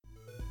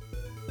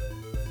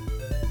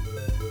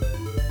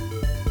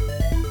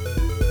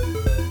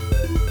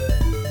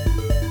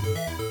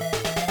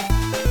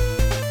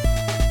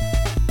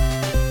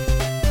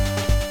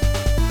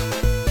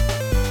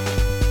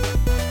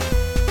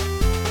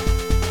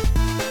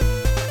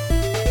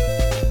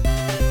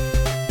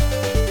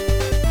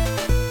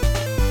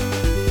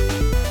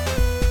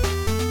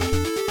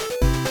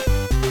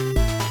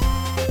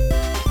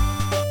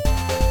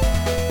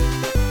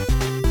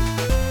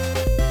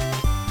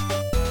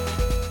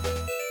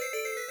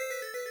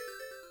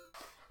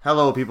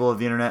Hello, people of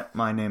the internet.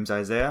 My name's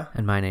Isaiah.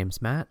 And my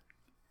name's Matt.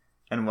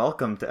 And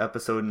welcome to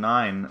episode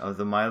 9 of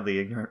the Mildly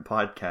Ignorant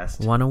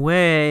podcast. One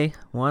away.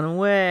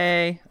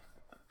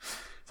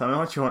 Sounded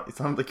like you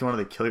wanted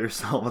to kill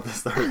yourself at the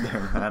start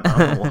there, Matt. I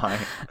don't know why.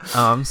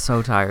 Oh, I'm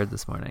so tired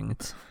this morning.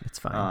 It's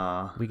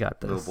fine. We got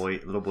this.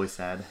 Little boy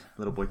sad.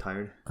 Little boy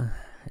tired.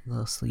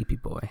 Little sleepy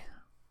boy.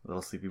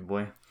 Little sleepy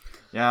boy.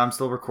 Yeah, I'm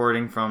still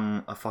recording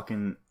from a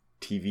fucking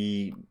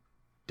TV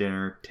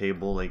dinner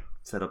table, like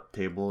setup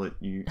table in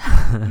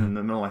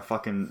the middle of my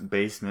fucking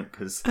basement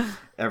because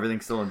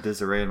everything's still in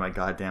disarray in my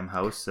goddamn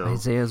house. So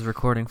Isaiah's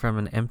recording from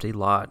an empty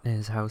lot.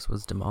 His house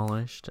was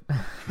demolished.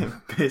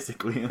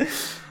 Basically, I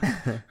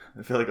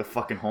feel like a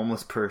fucking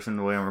homeless person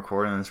the way I'm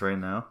recording this right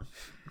now.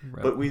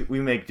 Right. But we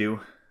make do.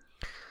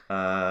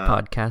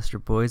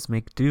 Podcaster boys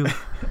make do.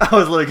 I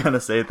was literally gonna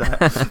say that.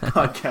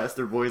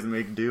 Podcaster boys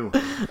make do.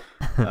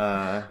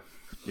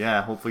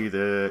 Yeah, hopefully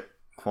the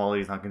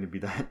quality is not going to be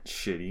that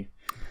shitty.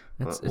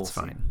 It's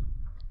fine.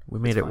 We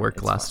made it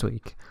work last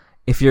week.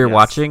 If you're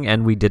watching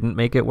and we didn't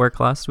make it work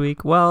last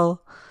week,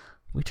 well,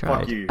 we tried.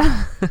 Fuck you.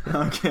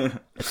 I'm kidding.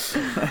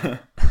 But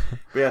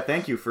yeah,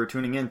 thank you for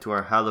tuning in to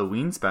our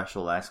Halloween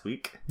special last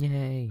week.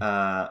 Yay.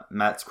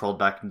 Matt's crawled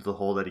back into the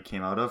hole that he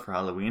came out of for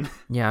Halloween.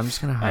 Yeah, I'm just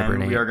going to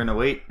hibernate. And we are going to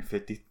wait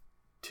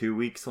 52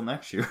 weeks till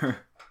next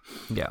year.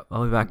 Yeah,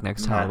 I'll be back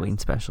next Halloween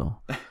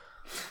special.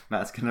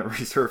 Matt's going to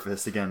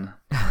resurface again.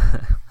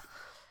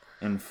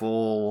 In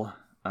full...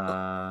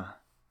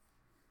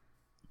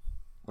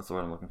 what's the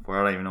word I'm looking for?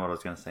 I don't even know what I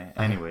was gonna say.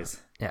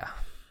 Anyways, yeah,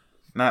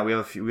 Matt, we have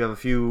a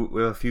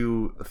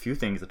few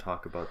things to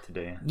talk about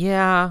today.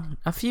 Yeah,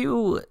 a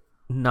few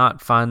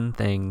not fun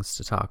things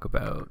to talk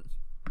about.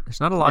 There's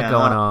not a lot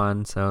going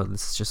on, so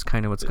this is just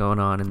kind of what's going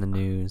on in the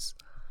news.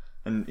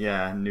 And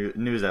yeah,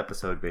 news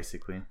episode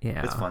basically.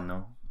 Yeah, it's fun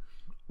though.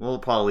 We'll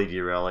probably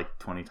derail like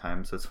 20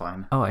 times, so it's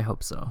fine. Oh, I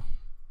hope so.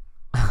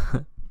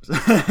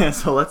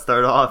 So let's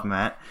start off,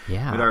 Matt.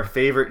 Yeah, with our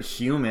favorite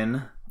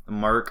human,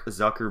 Mark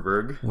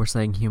Zuckerberg. We're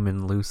saying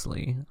human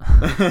loosely.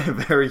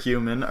 Very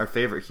human, our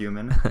favorite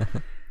human.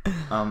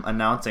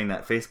 Announcing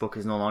that Facebook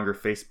is no longer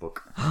Facebook.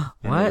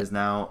 What? It is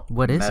now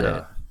what is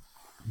Meta.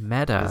 it?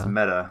 Meta. It is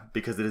Meta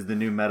because it is the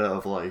new meta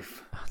of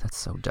life. Oh, that's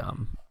so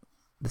dumb.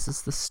 This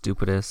is the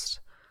stupidest.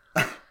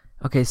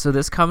 Okay, so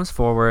this comes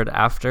forward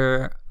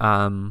after,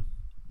 I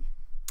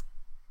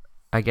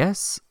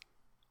guess,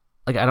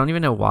 like, I don't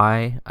even know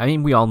why. I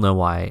mean, we all know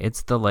why.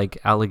 It's the, like,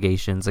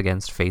 allegations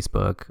against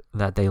Facebook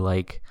that they,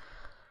 like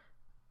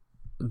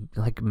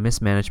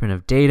mismanagement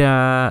of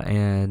data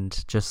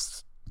and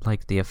just,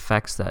 like, the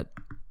effects that,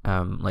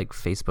 like,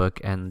 Facebook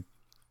and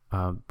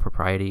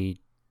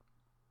propriety,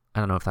 I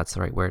don't know if that's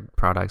the right word,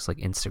 products like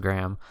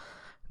Instagram,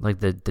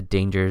 like, the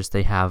dangers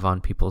they have on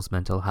people's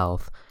mental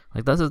health.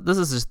 Like, this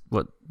is just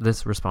what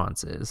this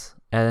response is.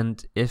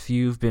 And if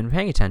you've been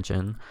paying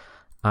attention,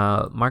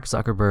 Mark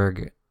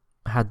Zuckerberg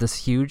had this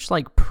huge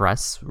like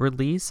press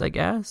release, I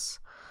guess,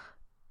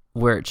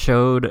 where it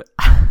showed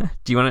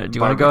do you want to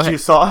go ahead? Barbecue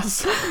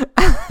sauce?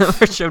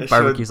 Where it showed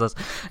barbecue sauce.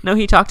 No,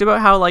 he talked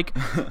about how like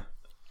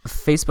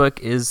Facebook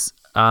is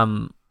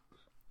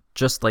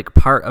just like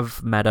part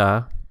of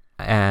Meta,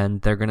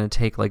 and they're gonna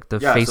take like the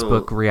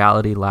Facebook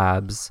Reality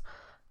Labs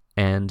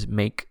and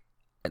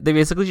they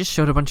basically just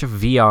showed a bunch of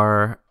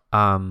VR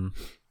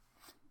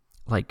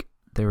like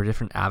there were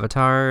different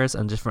avatars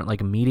and different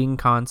like meeting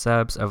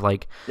concepts of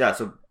like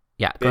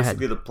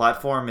basically the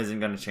platform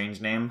isn't going to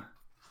change name.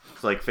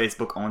 So like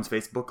Facebook owns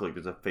Facebook, like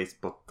there's a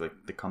Facebook like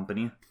the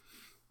company,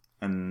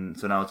 and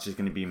so now it's just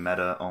going to be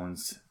Meta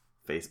owns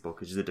Facebook,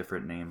 which is a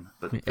different name,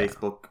 but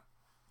Facebook,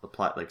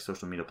 the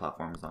social media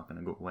platform, is not going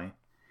to go away.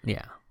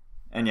 Yeah.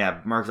 And yeah,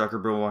 Mark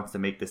Zuckerberg wants to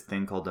make this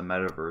thing called the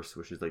metaverse,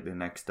 which is like the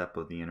next step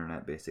of the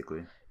internet,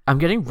 basically. I'm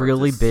getting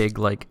really big.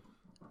 Like,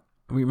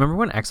 remember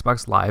when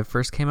Xbox Live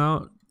first came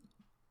out?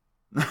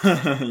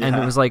 And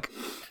it was like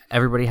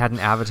everybody had an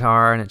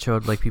avatar, and it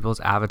showed like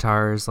people's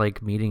avatars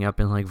like meeting up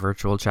in like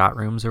virtual chat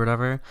rooms or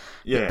whatever.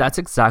 Yeah, that's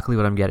exactly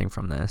what I'm getting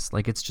from this.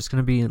 Like, it's just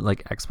gonna be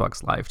like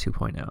Xbox Live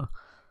 2.0.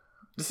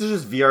 This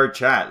is just VR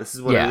chat. This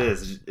is what it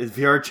is.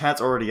 VR chat's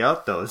already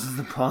out though. This is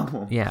the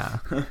problem. Yeah.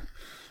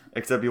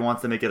 Except he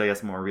wants to make it, I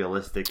guess, more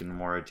realistic and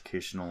more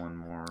educational and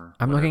more...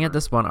 I'm looking at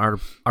this one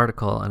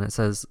article, and it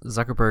says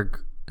Zuckerberg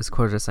is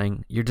quoted as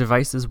saying, "Your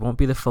devices won't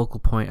be the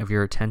focal point of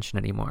your attention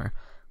anymore.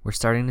 We're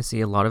starting to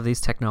see a lot of these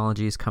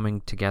technologies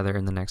coming together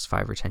in the next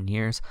 5 or 10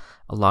 years.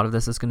 A lot of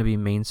this is going to be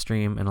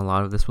mainstream, and a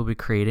lot of this will be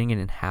creating and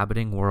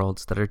inhabiting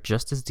worlds that are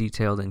just as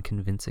detailed and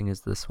convincing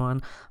as this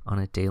one on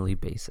a daily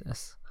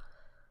basis."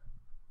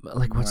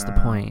 Like, what's the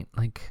point?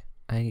 Like,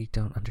 I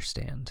don't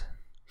understand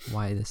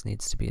why this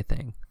needs to be a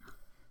thing.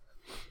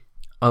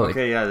 Oh,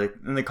 okay, yeah.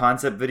 In the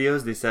concept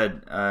videos, they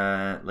said,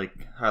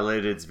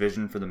 highlighted its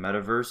vision for the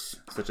metaverse,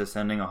 such as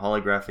sending a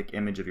holographic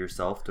image of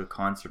yourself to a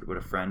concert with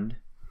a friend,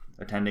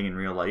 attending in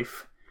real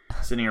life,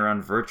 sitting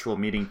around virtual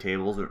meeting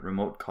tables with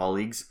remote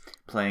colleagues,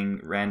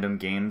 playing random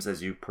games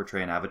as you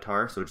portray an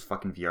avatar, so just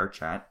fucking VR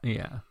chat.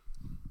 Yeah.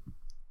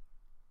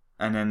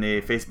 And then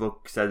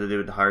Facebook said that they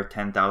would hire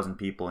 10,000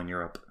 people in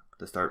Europe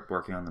to start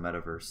working on the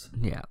metaverse.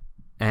 Yeah.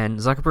 And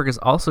Zuckerberg is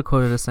also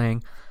quoted as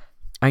saying,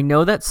 "I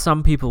know that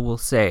some people will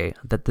say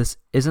that this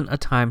isn't a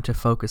time to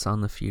focus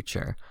on the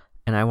future,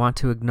 and I want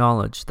to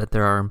acknowledge that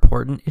there are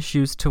important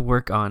issues to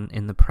work on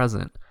in the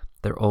present.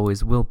 There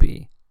always will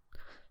be.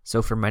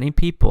 So for many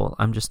people,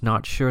 I'm just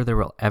not sure there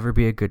will ever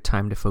be a good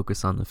time to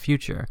focus on the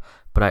future,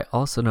 but I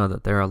also know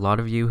that there are a lot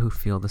of you who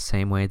feel the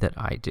same way that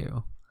I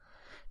do."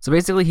 So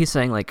basically he's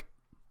saying, like,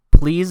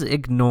 please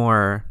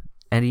ignore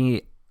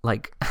any,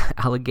 like,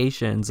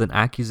 allegations and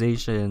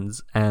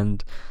accusations,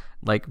 and,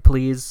 like,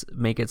 please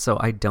make it so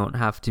I don't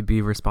have to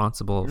be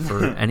responsible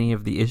for any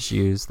of the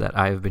issues that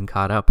I've been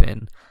caught up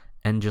in,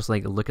 and just,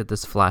 like, look at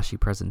this flashy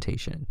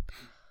presentation.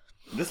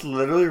 This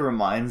literally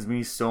reminds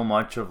me so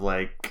much of,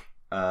 like,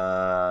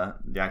 the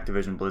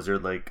Activision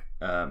Blizzard, like,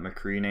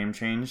 McCree name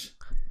change.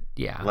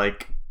 Yeah.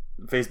 Like,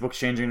 Facebook's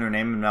changing their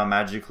name, and now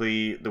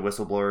magically the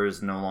whistleblower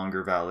is no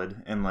longer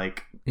valid, and,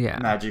 like,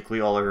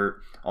 magically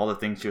all the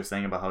things she was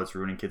saying about how it's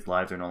ruining kids'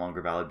 lives are no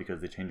longer valid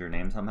because they changed her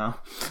name somehow.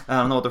 I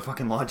don't know what their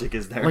fucking logic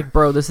is there. Like,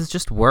 bro, this is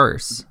just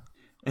worse.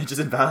 It's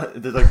just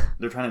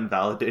they're trying to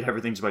invalidate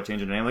everything just by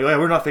changing the name. Like, oh, yeah,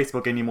 we're not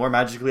Facebook anymore.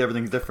 Magically,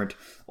 everything's different.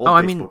 Old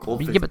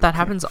Facebook, but that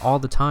happens all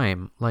the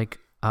time. Like,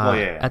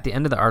 at the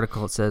end of the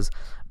article, it says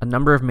a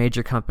number of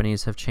major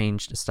companies have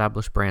changed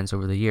established brands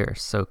over the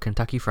years. So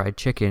Kentucky Fried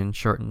Chicken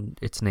shortened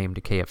its name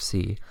to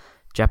KFC.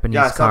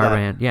 Japanese car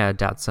brand,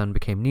 Datsun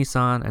became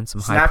Nissan, and some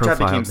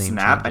high-profile name changes.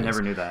 Snap. I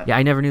never knew that. Yeah,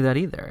 I never knew that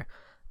either.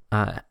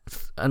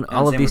 And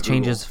all of these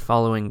changes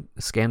following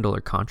scandal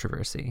or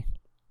controversy.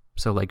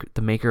 So, like,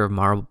 the maker of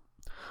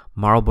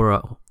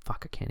Marlboro,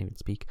 fuck, I can't even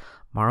speak.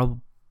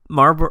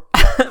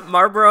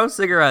 Marlboro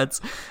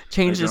cigarettes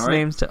changed its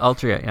names to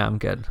Altria. Yeah, I'm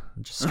good.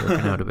 I'm just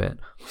stroking out a bit.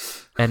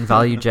 And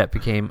ValueJet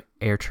became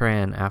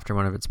AirTran after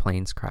one of its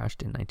planes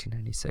crashed in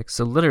 1996.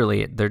 So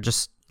literally, they're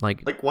just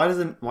like why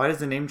does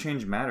the name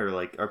change matter?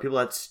 Like, are people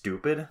that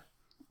stupid?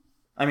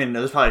 I mean,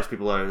 there's probably just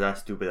people that are that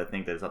stupid that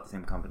think that it's not the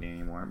same company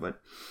anymore. But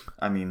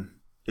I mean,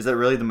 is that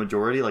really the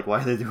majority? Like,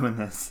 why are they doing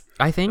this?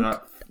 I think they're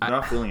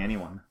not fooling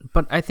anyone.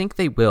 But I think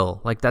they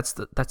will. Like, that's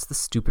the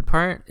stupid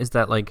part, is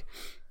that, like,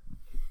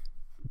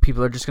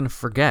 people are just going to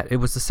forget. It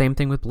was the same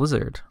thing with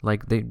Blizzard.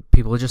 Like,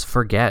 people just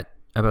forget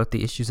about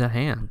the issues at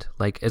hand.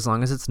 Like, as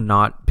long as it's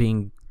not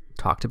being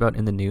talked about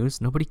in the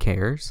news, nobody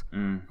cares,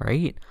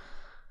 right?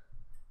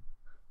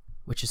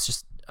 Which is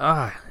just,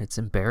 it's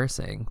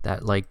embarrassing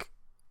that, like,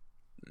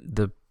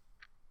 the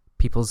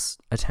people's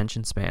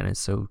attention span is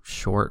so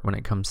short when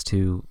it comes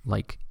to,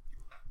 like,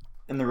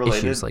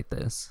 issues like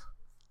this.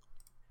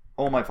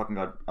 Oh my fucking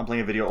god! I'm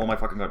playing a video. Oh my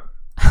fucking god!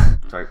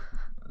 Sorry,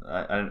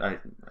 I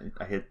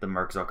hit the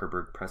Mark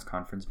Zuckerberg press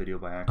conference video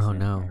by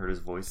accident. Oh no! I heard his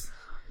voice.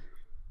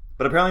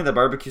 But apparently the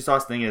barbecue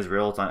sauce thing is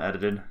real. It's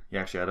unedited. He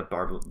actually had a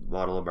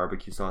bottle of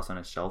barbecue sauce on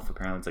his shelf.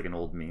 Apparently it's like an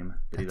old meme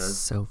that he does. That's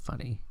so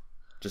funny.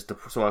 Just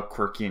so how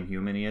quirky and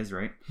human he is,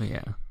 right?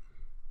 Yeah.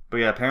 But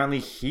yeah,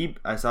 apparently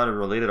I saw a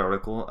related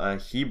article.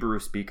 Hebrew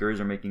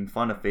speakers are making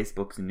fun of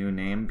Facebook's new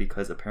name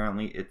because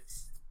apparently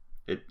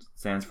it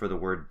stands for the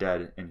word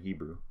dead in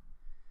Hebrew.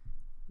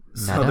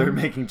 Meta? So they're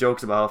making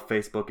jokes about how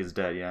Facebook is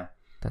dead, yeah.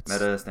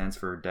 Meta stands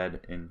for dead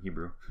in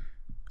Hebrew.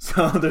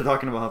 So they're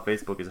talking about how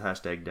Facebook is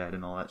 #dead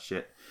and all that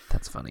shit.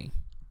 That's funny.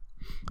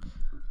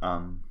 But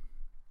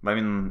I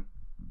mean,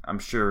 I'm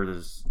sure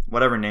there's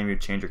whatever name you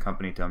change your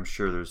company to, I'm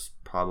sure there's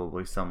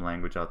probably some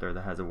language out there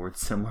that has a word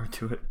similar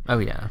to it. Oh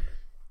yeah.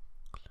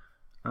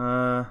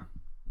 I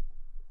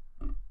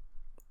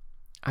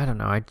don't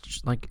know. I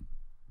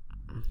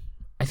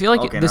feel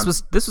like this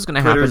was going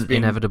to happen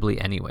inevitably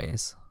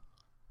anyways.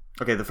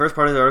 Okay, the first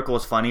part of the article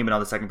was funny, but now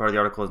the second part of the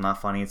article is not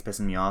funny. It's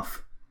pissing me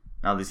off.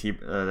 Now these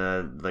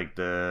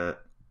the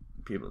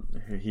people,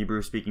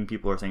 Hebrew speaking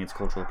people, are saying it's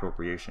cultural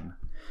appropriation.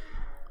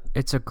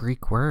 It's a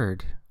Greek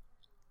word.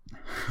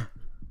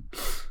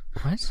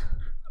 What?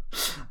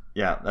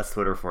 Yeah, that's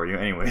Twitter for you.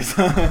 Anyways,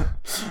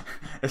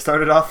 it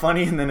started off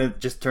funny and then it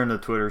just turned to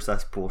Twitter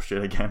cesspool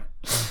shit again.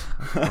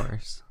 Of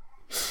course.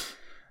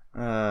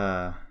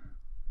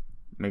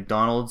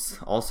 McDonald's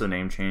also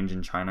name change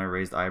in China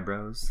raised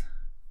eyebrows.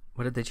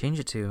 What did they change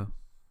it to?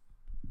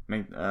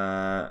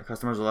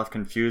 Customers were left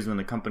confused when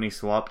the company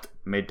swapped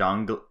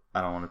Madongleo. I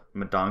don't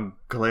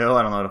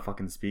know how to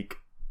fucking speak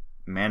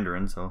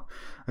Mandarin, so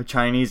a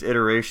Chinese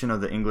iteration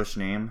of the English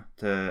name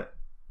to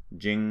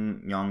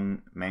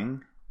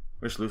Jingyongmeng,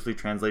 which loosely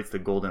translates to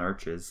Golden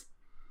Arches.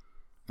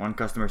 One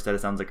customer said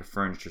it sounds like a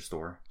furniture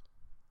store.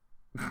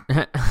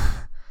 I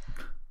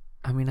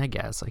mean, I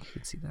guess I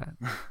could see that.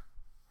 But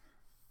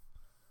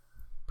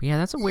yeah,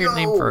 that's a weird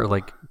name for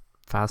like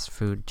fast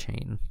food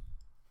chain.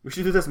 We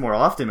should do this more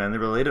often, man. The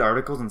related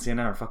articles on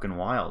CNN are fucking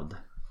wild.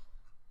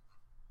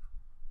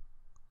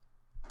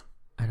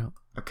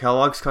 A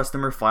Kellogg's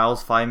customer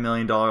files $5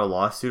 million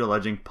lawsuit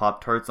alleging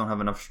Pop-Tarts don't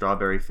have enough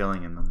strawberry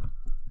filling in them.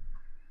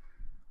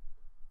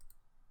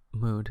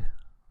 Mood.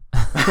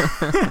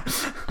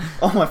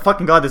 Oh my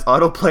fucking god, this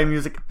autoplay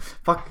music.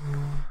 Fuck.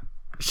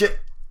 Shit.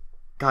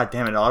 God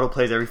damn it, it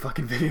autoplays every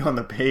fucking video on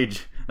the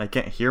page. And I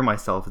can't hear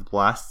myself. It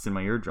blasts in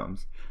my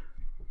eardrums.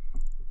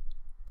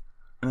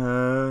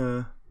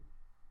 Yeah.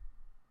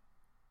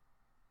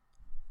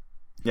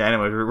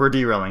 Anyway, we're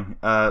derailing.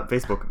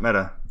 Facebook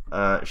Meta.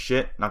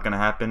 Shit, not gonna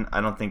happen.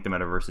 I don't think the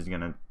metaverse is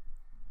gonna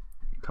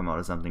come out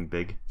as something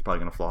big. It's probably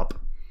gonna flop.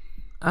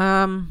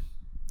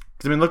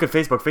 Because I mean, look at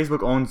Facebook.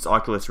 Facebook owns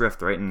Oculus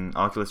Rift, right? And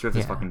Oculus Rift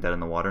is fucking dead in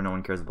the water. No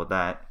one cares about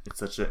that.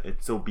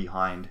 It's so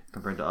behind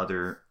compared to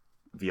other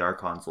VR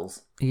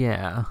consoles.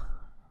 Yeah.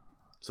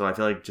 So I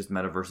feel like just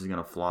metaverse is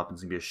gonna flop and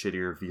it's gonna be a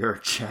shittier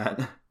VR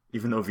chat.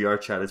 Even though VR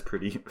chat is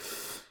pretty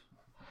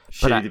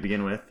shitty to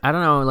begin with. I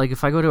don't know. Like,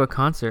 if I go to a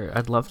concert,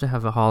 I'd love to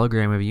have a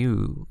hologram of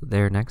you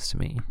there next to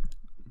me.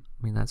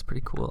 I mean, that's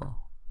pretty cool.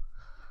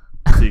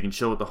 So you can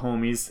chill with the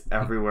homies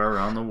everywhere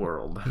around the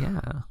world.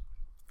 Yeah.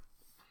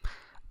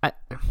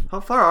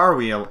 How far are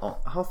we?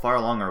 How far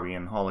along are we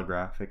in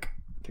holographic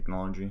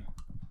technology?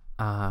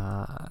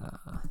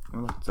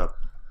 What's up?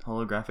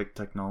 Holographic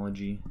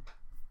technology.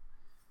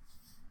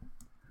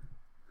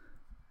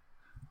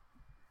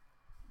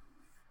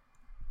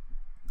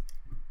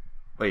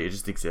 Wait, it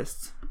just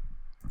exists?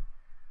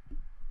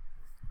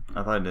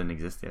 I thought it didn't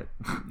exist yet.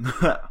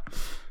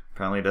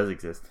 Apparently it does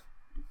exist.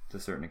 To a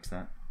certain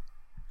extent.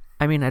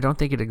 I mean, I don't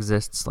think it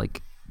exists,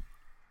 like...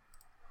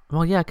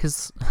 Well, yeah,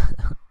 because...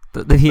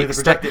 I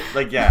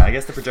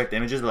guess to project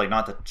images, but like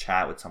not to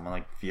chat with someone,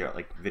 like via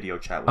like video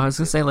chat. I was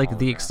gonna say, like,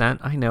 the extent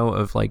I know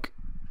of like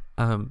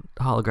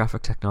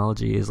holographic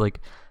technology is like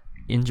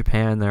in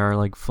Japan there are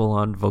like full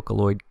on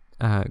Vocaloid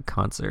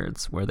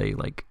concerts where they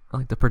like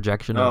the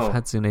projection of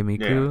Hatsune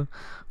Miku.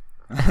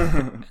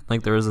 Yeah.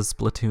 Like there was a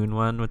Splatoon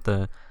one with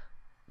the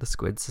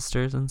Squid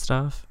Sisters and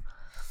stuff.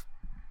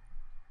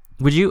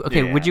 Would you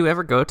Would you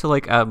ever go to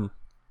like a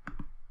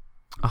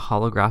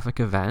holographic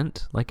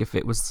event? Like if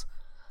it was.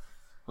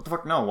 What the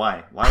fuck? No,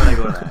 why? Why would I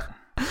go to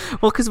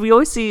that? Well, because we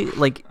always see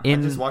like I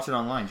just watch it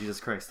online. Jesus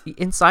Christ!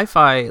 In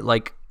sci-fi,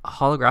 like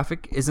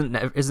holographic is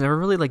never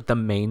really like the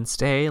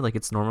mainstay. Like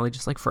it's normally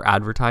just like for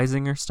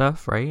advertising or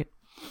stuff, right?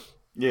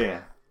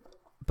 Yeah.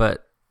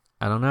 But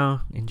I don't know.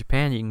 In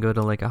Japan, you can go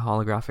to like a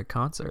holographic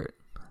concert,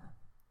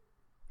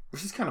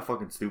 which is kind of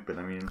fucking stupid.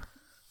 I mean,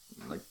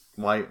 like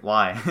why?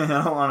 I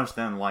don't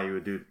understand why you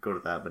would go to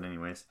that. But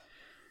anyways,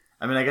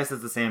 I mean, I guess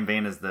it's the same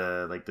vein as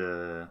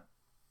the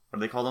what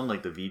do they call them?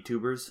 Like the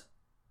VTubers?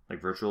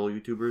 Like virtual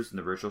YouTubers and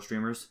the virtual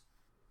streamers?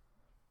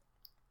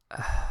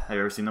 Have you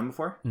ever seen them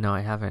before? No,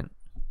 I haven't.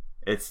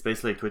 It's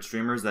basically Twitch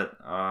streamers that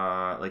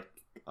like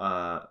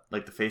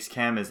the face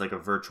cam is like a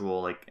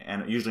virtual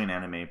and usually an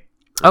anime.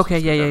 Okay,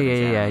 yeah,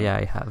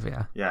 I have,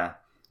 yeah. Yeah.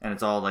 And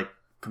it's all like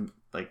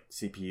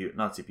CPU,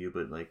 not CPU,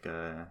 but like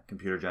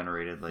computer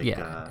generated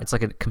it's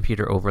like a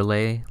computer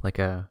overlay, like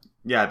a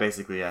yeah,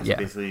 basically, yeah. So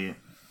basically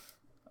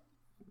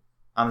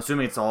I'm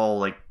assuming it's all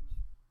like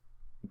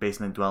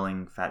basement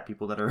dwelling fat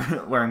people that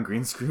are wearing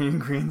green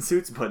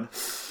suits, but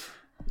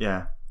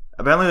yeah,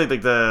 apparently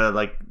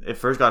it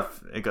first got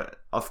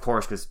of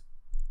course because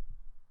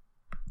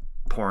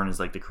porn is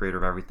like the creator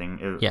of everything.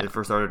 It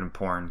first started in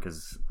porn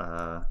because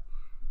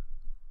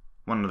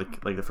one of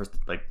the first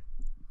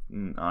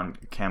on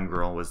cam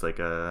girl was like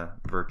a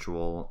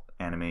virtual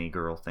anime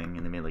girl thing,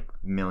 and they made like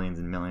millions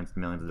and millions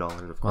and millions of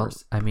dollars. Of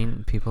course, I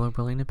mean, people are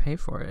willing to pay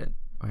for it,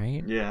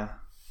 right? Yeah.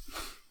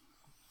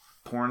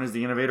 Porn is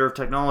the innovator of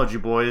technology,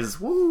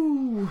 boys.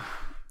 Woo!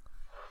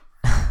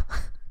 Because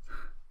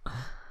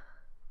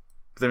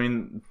I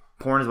mean,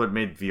 porn is what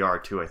made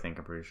VR too. I think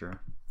I'm pretty sure.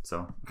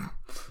 So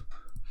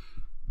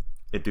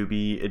it do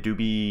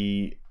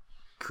be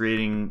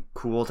creating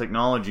cool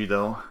technology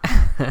though.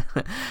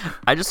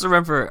 I just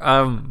remember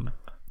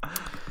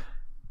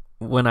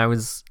when I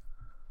was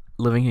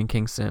living in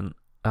Kingston,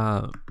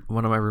 one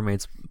of my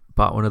roommates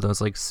bought one of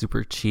those like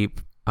super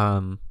cheap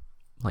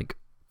like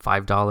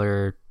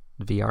 $5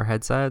 VR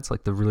headsets,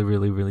 like the really,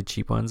 really, really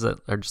cheap ones that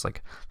are just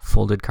like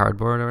folded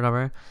cardboard or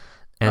whatever.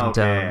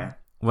 And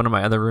one of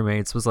my other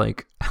roommates was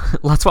like,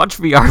 "Let's watch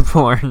VR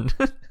porn,"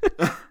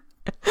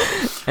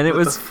 and it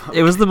was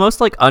the most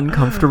like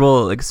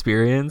uncomfortable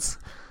experience.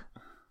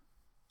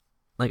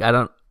 Like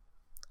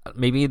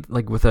maybe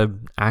like with a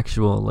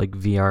actual like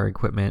VR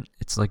equipment,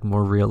 it's like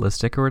more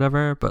realistic or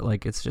whatever. But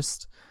like it's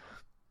just.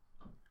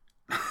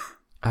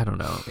 I don't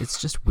know.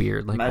 It's just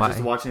weird. Like, imagine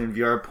just watching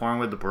VR porn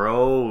with the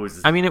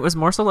bros. I mean, it was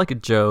more so like a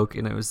joke,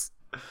 and it was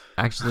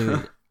actually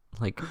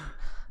like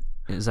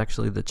it was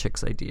actually the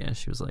chick's idea.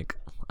 She was like,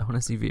 "I want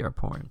to see VR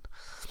porn,"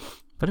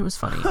 but it was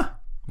funny.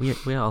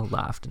 we all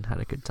laughed and had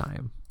a good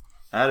time.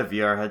 I had a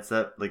VR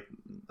headset, like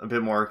a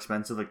bit more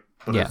expensive, like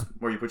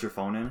where you put your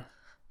phone in.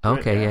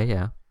 Okay, right?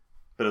 Yeah.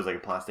 But it was like a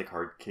plastic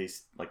hard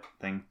case like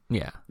thing.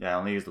 Yeah. Yeah, I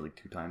only used it like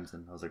 2 times,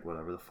 and I was like,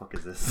 "Whatever the fuck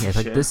is this?" Yeah,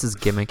 like this is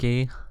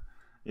gimmicky.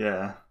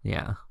 Yeah.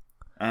 Yeah.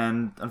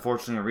 And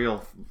unfortunately, a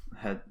real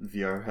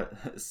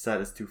VR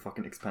set is too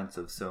fucking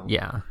expensive. So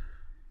yeah.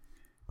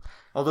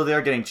 Although they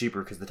are getting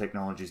cheaper because the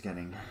technology is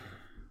getting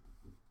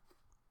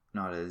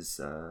not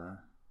as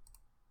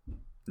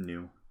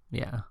new.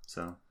 Yeah.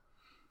 So.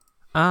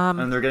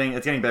 And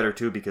it's getting better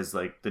too because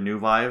like the new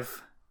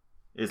Vive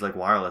is like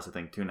wireless, I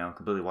think, too now,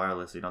 completely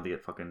wireless. So you don't have to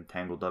get fucking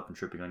tangled up and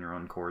tripping on your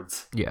own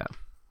cords. Yeah.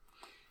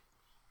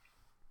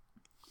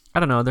 I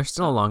don't know. There's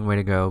still a long way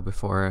to go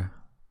before.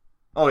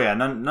 Oh yeah,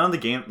 none of the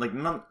game there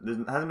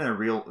hasn't been a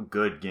real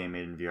good game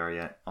made in VR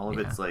yet. All of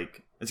it's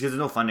like it's because there's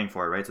no funding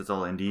for it, right? So it's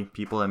all indie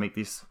people that make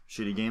these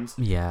shitty games.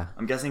 Yeah,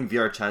 I'm guessing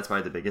VR Chat's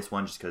probably the biggest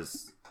one, just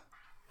because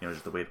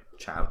just the way to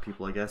chat with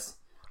people, I guess.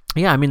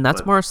 Yeah, I mean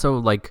that's more so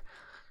like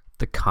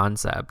the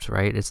concept,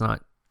 right? It's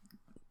not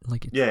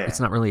like it's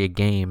not really a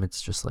game.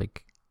 It's just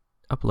like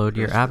upload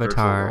your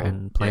avatar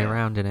and play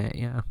around in it.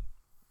 Yeah,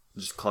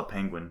 just Club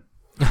Penguin.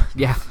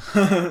 Yeah,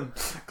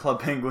 Club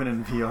Penguin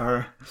in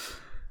VR.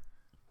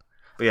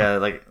 But yeah,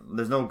 like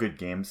there's no good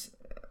games,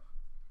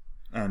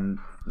 and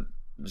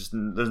just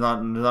there's not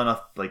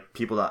enough like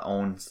people that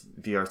own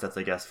VR sets,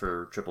 I guess,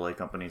 for AAA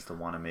companies to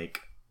want to make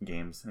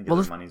games and get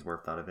their money's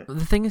worth out of it.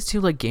 The thing is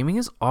too, like gaming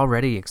is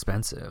already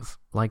expensive.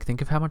 Like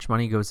think of how much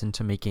money goes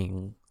into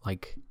making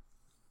like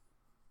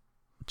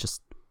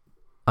just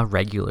a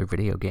regular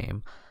video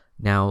game.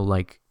 Now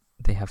like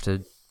they have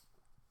to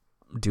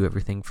do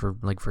everything for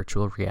like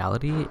virtual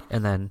reality,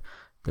 and then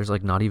there's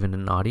like not even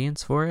an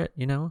audience for it,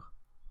 you know?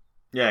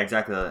 Yeah,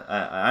 exactly.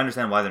 I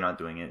understand why they're not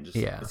doing it. Just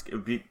yeah,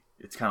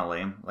 it's kind of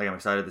lame. Like I'm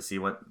excited to see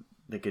what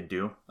they could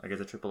do. I guess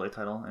a AAA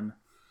title, and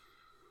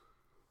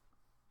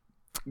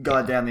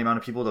goddamn the amount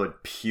of people that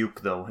would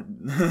puke though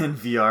in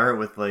VR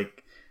with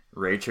like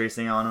ray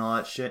tracing on and all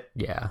that shit.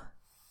 Yeah.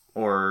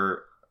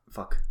 Or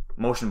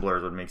motion blur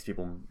is what makes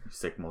people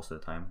sick most of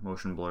the time.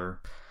 Motion blur.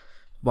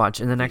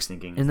 Watch in the next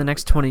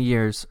 20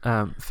 years,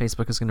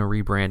 Facebook is going to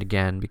rebrand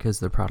again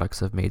because their products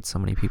have made so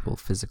many people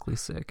physically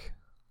sick.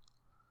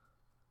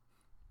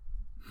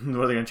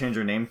 What are they going to change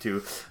their name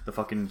to? The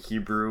fucking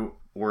Hebrew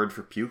word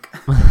for puke?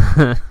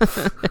 I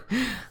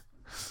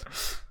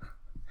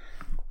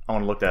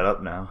want to look that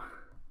up now.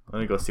 Let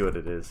me go see what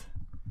it is.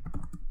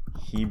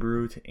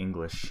 Hebrew to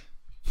English.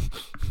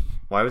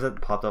 Why was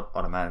that popped up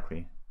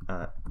automatically?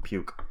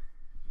 Puke.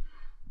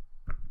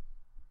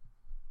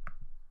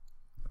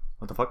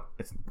 What the fuck?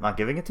 It's not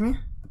giving it to me?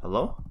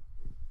 Hello?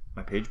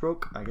 My page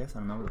broke? I guess. I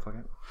don't know what the fuck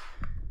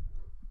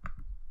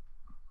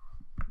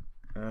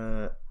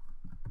happened.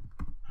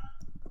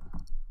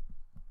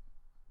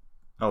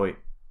 Oh, wait.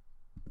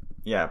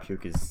 Yeah,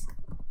 puke is...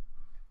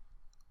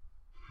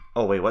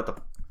 Oh, wait, what the...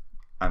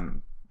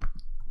 I'm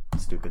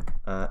stupid.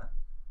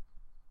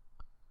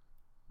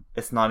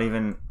 It's not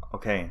even...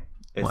 Okay.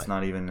 It's what?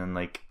 Not even in,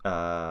 like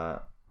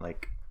our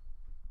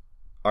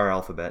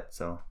alphabet,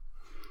 so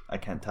I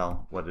can't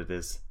tell what it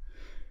is.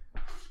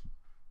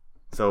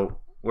 So,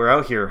 we're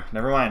out here.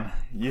 Never mind.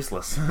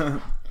 Useless.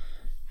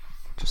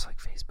 Just like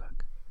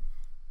Facebook.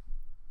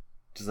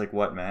 Just like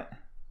what, Matt?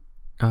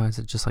 Oh, is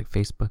it just like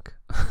Facebook?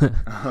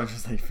 Oh,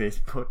 just like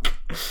Facebook.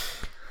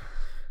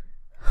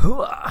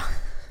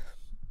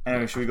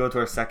 Anyway, should we go to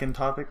our second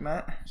topic,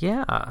 Matt?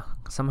 Yeah.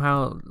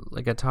 Somehow,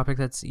 like a topic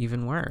that's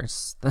even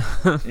worse.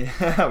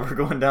 Yeah, we're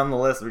going down the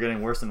list. We're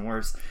getting worse and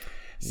worse.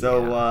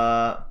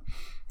 So,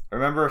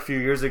 remember a few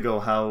years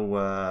ago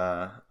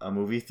how a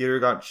movie theater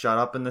got shot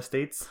up in the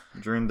States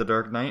during The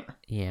Dark Knight?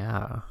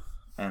 Yeah.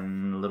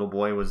 And a little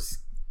boy was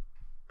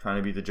trying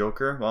to be the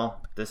Joker?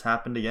 Well, this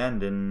happened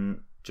again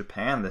in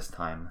Japan this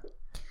time.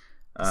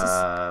 This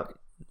is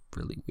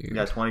really weird.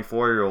 Yeah,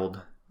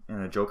 24-year-old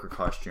in a Joker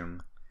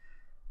costume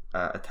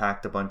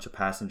attacked a bunch of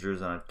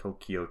passengers on a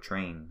Tokyo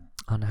train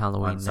on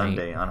Halloween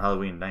Sunday. On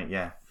Halloween night,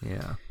 yeah.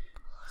 Yeah.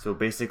 So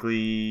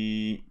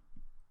basically,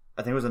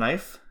 I think it was a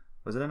knife.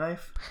 Was it a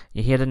knife?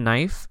 Yeah, he had a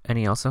knife, and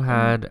he also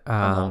had a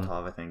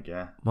Molotov, I think.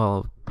 Yeah.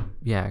 Well,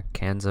 yeah,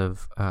 cans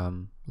of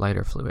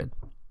lighter fluid.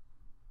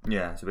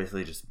 Yeah. So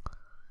basically, just.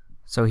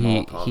 So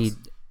he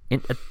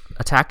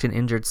attacked and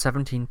injured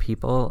 17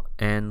 people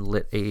and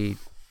lit a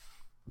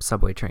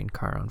subway train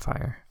car on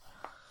fire.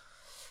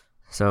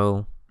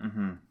 So.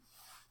 Mm-hmm.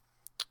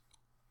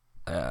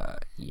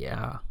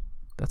 Yeah,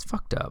 that's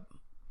fucked up.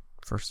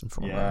 First and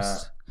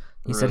foremost, yeah,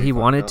 he said he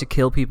wanted to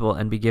kill people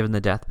and be given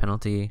the death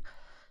penalty,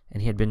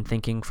 and he had been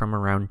thinking from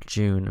around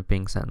June of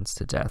being sentenced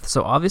to death.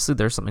 So obviously,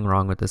 there's something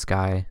wrong with this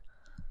guy.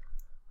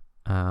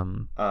 He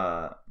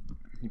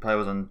probably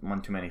was on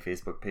one too many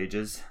Facebook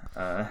pages.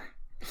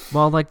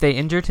 Well, like they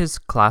injured his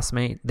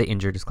classmate. They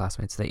interviewed his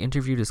classmates,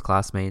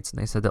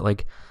 and they said that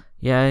like,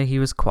 yeah, he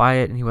was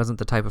quiet and he wasn't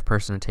the type of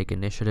person to take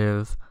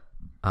initiative.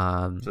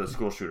 So the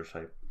school shooter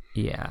type.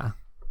 Yeah.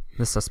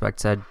 The suspect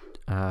said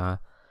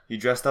he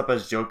dressed up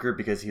as Joker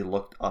because he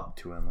looked up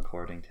to him,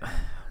 according to him.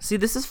 See,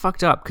 this is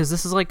fucked up because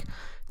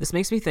this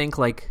makes me think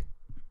like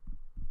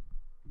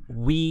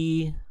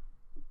we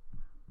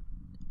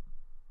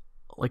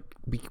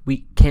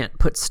can't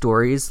put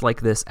stories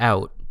like this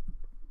out.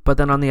 But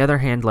then on the other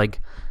hand,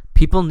 like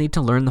people need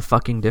to learn the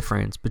fucking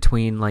difference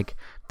between like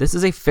this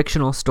is a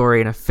fictional story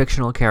and a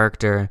fictional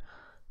character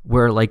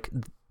where like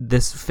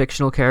this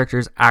fictional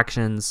character's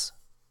actions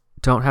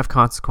don't have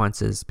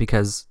consequences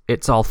because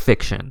it's all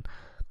fiction,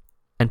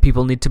 and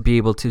people need to be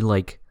able to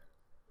like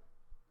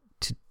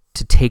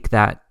to take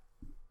that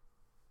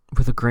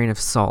with a grain of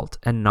salt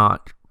and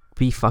not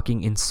be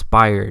fucking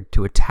inspired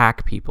to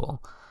attack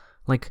people.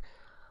 Like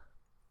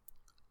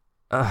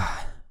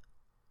I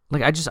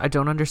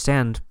don't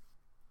understand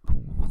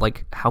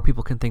like how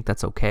people can think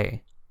that's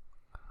okay.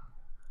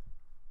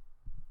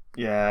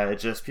 Yeah,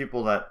 it's just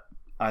people that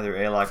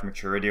either lack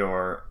maturity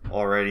or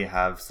already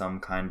have some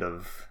kind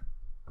of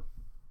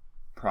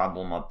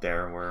problem up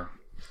there where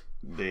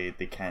they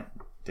can't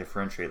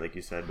differentiate, like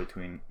you said,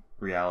 between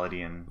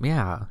reality and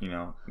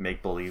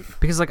make believe.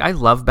 Because like I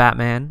love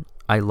Batman,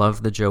 I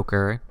love the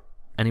Joker.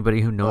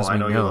 Anybody who knows me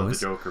knows. You love the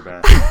Joker,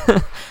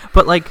 Bat.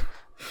 But like,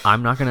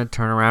 I'm not gonna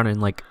turn around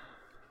and like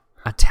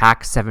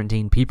attack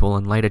 17 people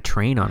and light a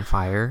train on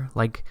fire.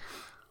 Like,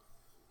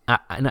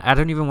 I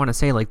don't even want to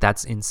say like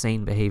that's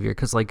insane behavior,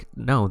 because like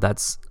no,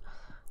 that's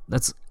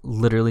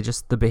literally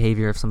just the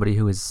behavior of somebody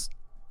who is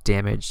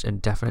damaged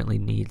and definitely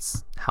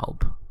needs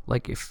help.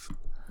 Like if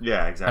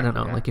exactly. I don't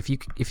know, like if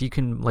you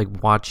can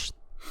like watch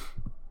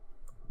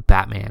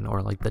Batman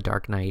or like The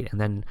Dark Knight and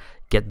then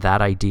get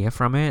that idea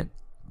from it,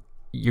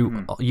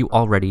 you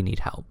already need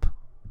help.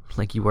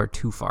 Like you are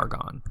too far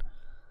gone.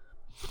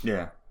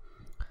 Yeah.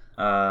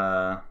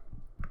 I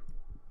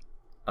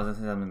was gonna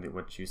say something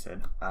what you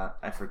said.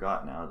 I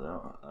forgot now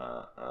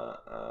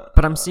though.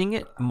 But I'm seeing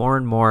it more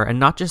and more, and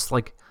not just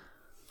like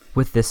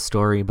with this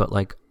story, but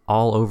like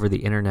all over the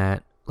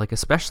internet, like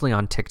especially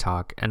on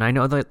TikTok. And I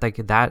know that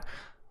like that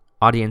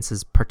audience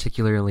is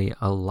particularly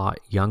a lot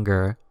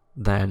younger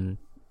than,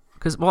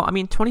 because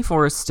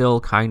 24 is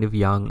still kind of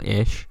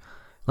young-ish.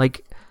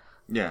 Like,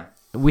 yeah,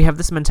 we have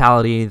this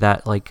mentality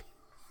that like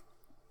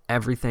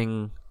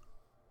everything,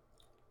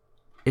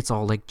 it's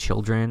all like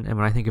children, and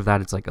when I think of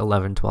that, it's like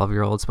 11,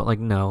 12-year-olds. But like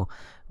no,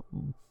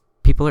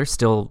 people are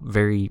still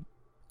very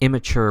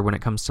immature when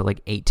it comes to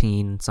like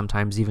 18,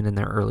 sometimes even in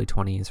their early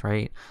 20s,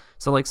 right?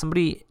 So like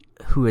somebody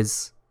who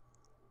is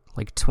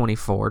like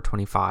 24,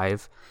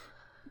 25,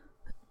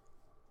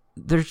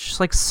 they're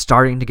just like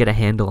starting to get a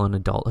handle on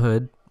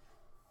adulthood.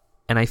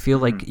 And I feel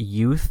like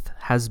youth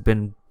has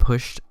been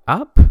pushed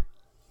up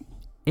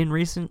in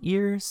recent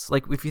years.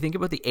 Like if you think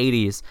about the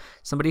 80s,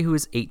 somebody who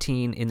is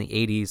 18 in the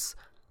 80s,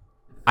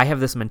 I have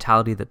this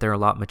mentality that they're a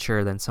lot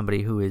mature than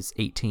somebody who is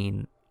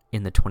 18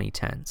 in the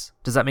 2010s.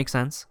 Does that make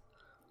sense?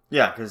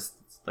 Yeah, because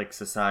like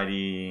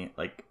society,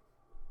 like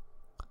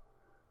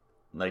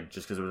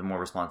just because there was more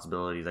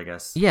responsibilities, I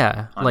guess.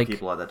 Yeah, on like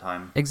people at that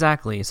time.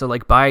 Exactly. So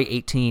like by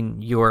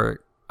 18, you're,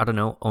 I don't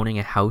know, owning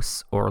a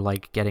house or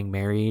like getting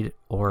married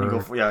or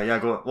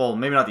go. Well,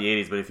 maybe not the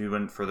 80s, but if you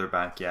went further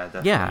back,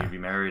 definitely you'd be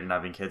married and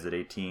having kids at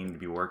 18, you'd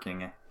be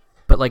working.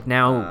 But like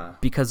now,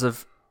 because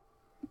of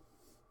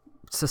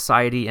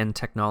society and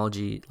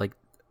technology, like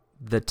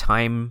the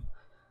time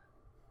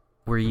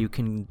where you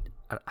can,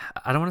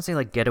 I don't want to say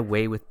like get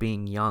away with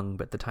being young,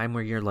 but the time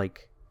where you're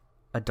like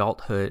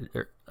adulthood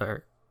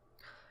or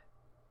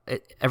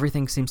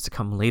everything seems to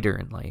come later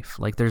in life.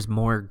 Like there's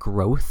more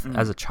growth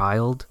as a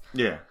child.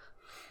 Yeah.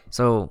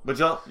 So, but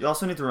you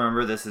also need to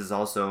remember this is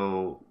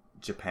also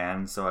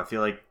Japan, so I feel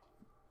like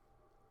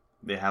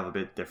they have a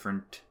bit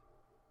different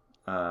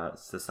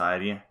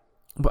society.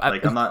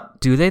 Like I'm not.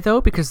 Do they though?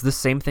 Because the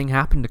same thing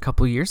happened a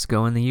couple years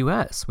ago in the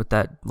U.S. with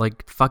that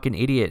like fucking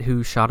idiot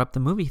who shot up the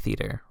movie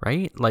theater,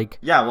 right? Like.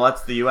 Yeah, well,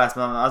 that's the U.S.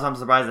 But I'm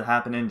surprised it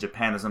happened in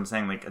Japan. That's what I'm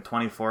saying. Like a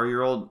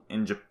 24-year-old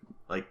in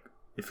like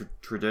if a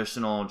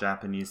traditional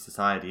Japanese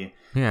society,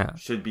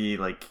 should be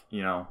like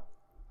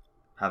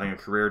having a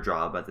career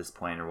job at this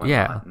point or whatnot.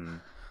 Yeah.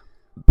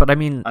 But I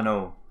mean, I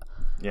know.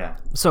 Yeah.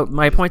 So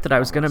my point that I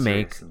was gonna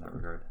make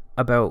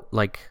about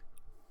like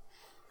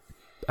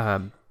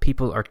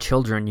people are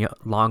children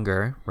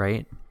longer,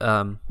 right?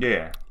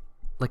 Yeah.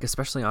 Like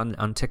especially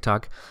on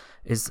TikTok,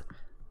 is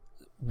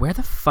where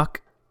the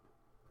fuck,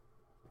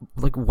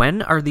 like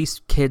when are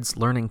these kids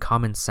learning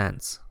common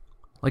sense?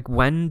 Like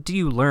when do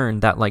you learn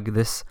that like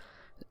this,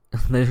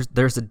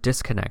 there's a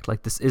disconnect,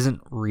 like this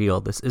isn't real,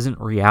 this isn't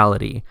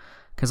reality?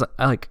 Because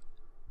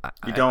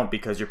you don't,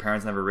 because your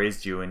parents never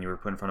raised you and you were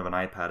put in front of an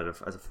iPad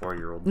as a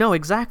 4-year-old. No,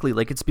 exactly.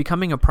 Like it's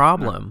becoming a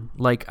problem.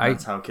 No. Like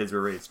that's how kids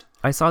were raised.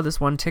 I saw this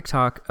one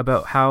TikTok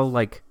about how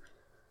like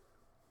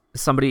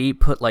somebody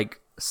put like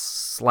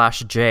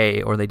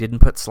 /J or they didn't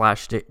put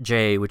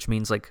 /J, which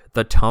means like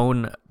the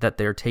tone that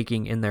they're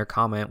taking in their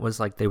comment was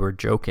like they were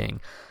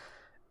joking.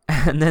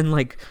 And then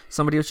like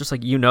somebody was just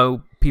like,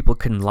 people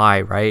can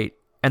lie, right?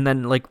 And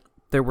then like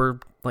there were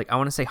like, I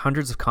want to say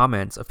hundreds of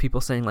comments of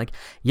people saying like,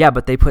 yeah,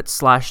 but they put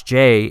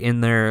 /J in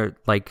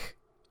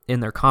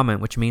their comment,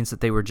 which means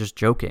that they were just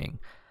joking.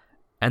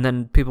 And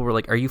then people were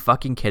like, are you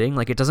fucking kidding?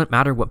 Like, it doesn't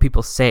matter what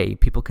people say.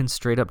 People can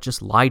straight up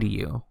just lie to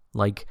you.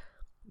 Like,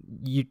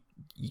 you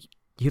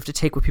have to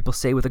take what people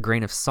say with a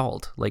grain of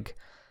salt. Like,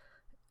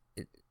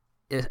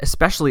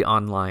 especially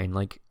online.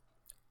 Like,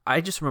 I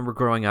just remember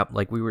growing up,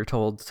 like, we were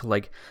told to,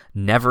 like,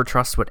 never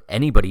trust what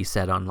anybody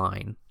said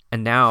online.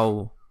 And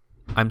now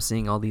I'm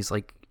seeing all these,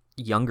 like,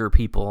 younger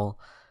people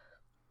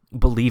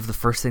believe the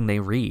first thing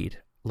they read.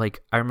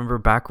 Like, I remember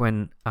back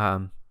when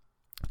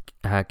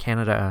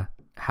Canada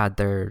had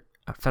their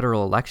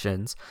federal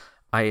elections,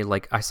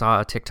 I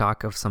saw a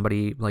TikTok of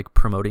somebody like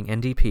promoting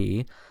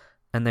NDP,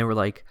 and they were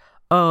like,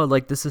 oh,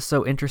 like this is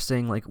so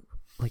interesting, like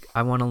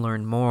I want to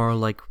learn more,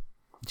 like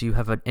do you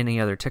have any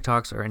other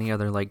TikToks or any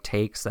other like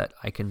takes that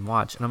I can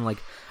watch? And I'm like,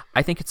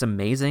 I think it's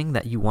amazing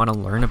that you want to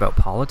learn about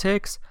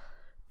politics,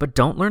 but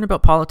don't learn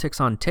about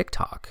politics on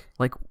TikTok.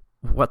 Like,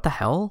 what the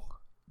hell?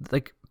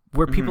 Like,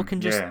 where people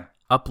can just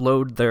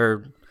upload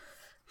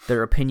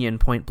their opinion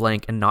point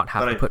blank and not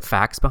have to put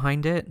facts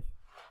behind it.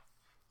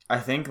 I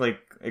think like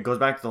it goes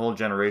back to the whole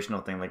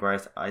generational thing, like where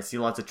I see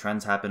lots of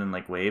trends happen in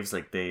like waves,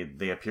 like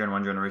they appear in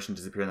one generation,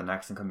 disappear in the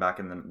next, and come back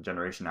in the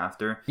generation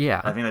after.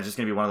 Yeah, I think that's just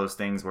gonna be one of those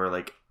things where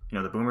like, you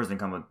know, the boomers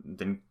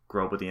didn't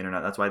grow up with the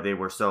internet. That's why they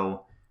were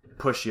so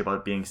pushy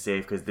about being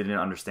safe, because they didn't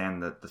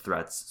understand the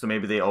threats. So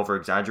maybe they over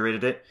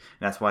exaggerated it,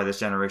 and that's why this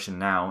generation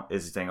now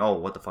is saying, oh,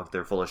 what the fuck,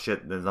 they're full of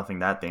shit, there's nothing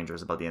that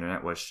dangerous about the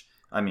internet. Which,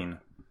 I mean,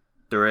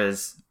 there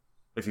is,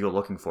 if you go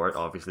looking for it.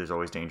 Obviously there's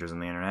always dangers in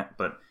the internet,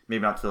 but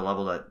maybe not to the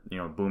level that, you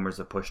know, boomers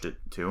have pushed it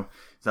to.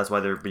 So that's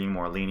why they're being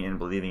more lenient and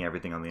believing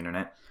everything on the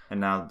internet.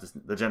 And now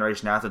the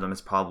generation after them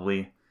is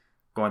probably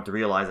going to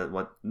realize that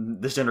what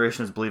this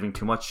generation is believing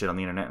too much shit on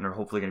the internet, and they're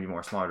hopefully going to be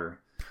more smarter.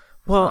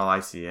 Well, that's how I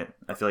see it.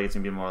 I feel like it's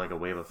going to be more like a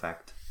wave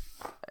effect.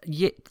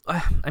 Yeah,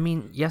 I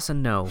mean, yes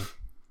and no.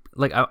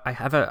 Like I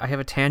have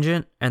a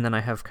tangent, and then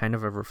I have kind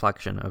of a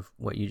reflection of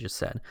what you just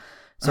said.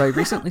 So I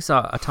recently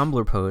saw a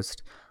Tumblr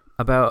post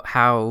about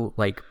how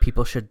like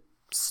people should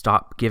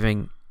stop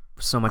giving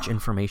so much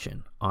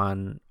information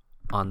on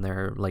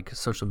their like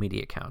social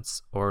media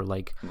accounts, or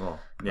like,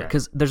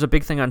 because there's a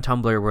big thing on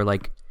Tumblr where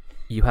like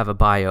you have a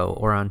bio,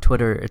 or on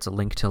Twitter it's a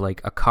link to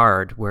like a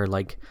card where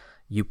like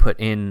you put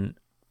in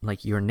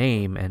like your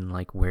name and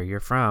like where you're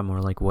from, or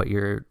like what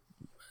you're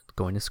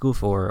going to school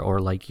for, or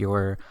like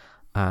your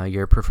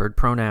preferred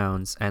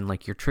pronouns and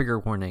like your trigger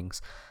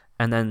warnings.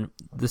 And then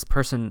this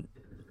person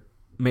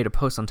made a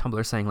post on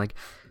Tumblr saying like,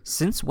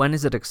 since when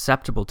is it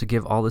acceptable to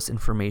give all this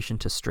information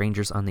to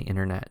strangers on the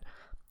internet?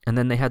 And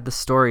then they had the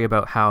story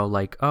about how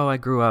like, oh, I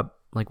grew up,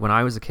 like when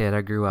I was a kid,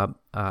 I grew up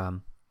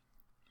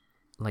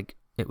like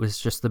it was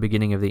just the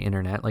beginning of the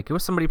internet. Like it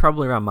was somebody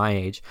probably around my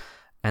age,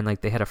 and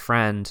like they had a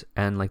friend,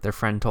 and like their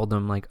friend told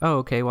them like, oh,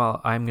 okay, well,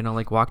 I'm gonna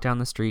like walk down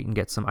the street and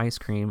get some ice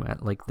cream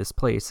at like this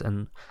place.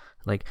 And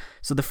like,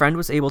 so the friend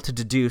was able to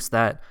deduce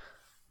that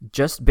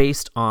just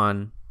based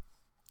on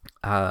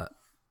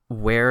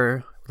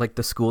where like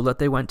the school that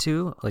they went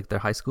to, like their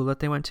high school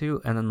that they went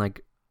to, and then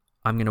like,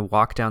 I'm gonna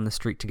walk down the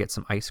street to get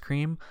some ice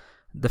cream.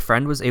 The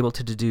friend was able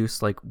to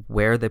deduce like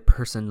where the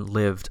person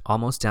lived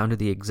almost down to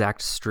the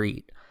exact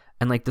street.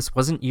 And like, this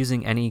wasn't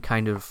using any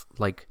kind of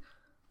like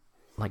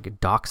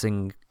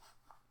doxing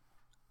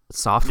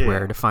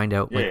software to find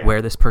out like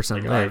where this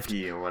person like lived.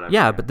 IP or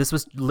whatever. But this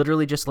was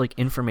literally just like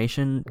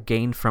information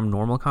gained from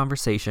normal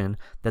conversation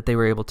that they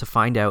were able to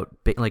find out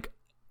like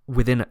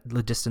within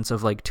the distance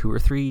of like 2 or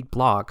 3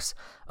 blocks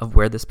of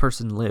where this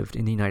person lived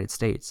in the United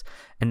States.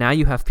 And now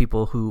you have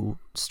people who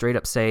straight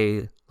up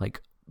say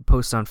like,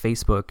 post on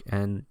Facebook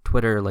and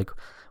Twitter like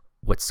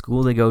what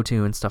school they go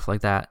to and stuff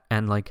like that,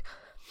 and like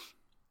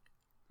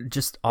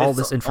just all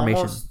this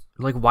information.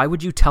 Like, why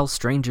would you tell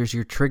strangers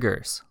your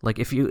triggers? Like,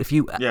 if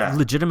you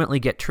legitimately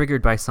get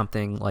triggered by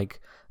something, like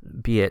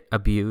be it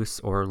abuse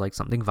or like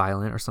something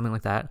violent or something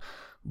like that,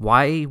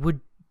 why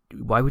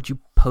would you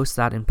post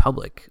that in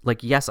public?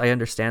 Like, yes, I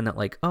understand that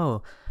like,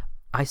 oh,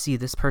 I see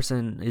this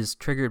person is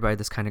triggered by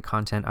this kind of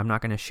content, I'm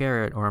not going to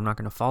share it, or I'm not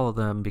going to follow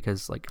them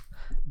because like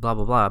blah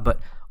blah blah. But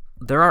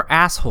there are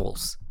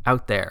assholes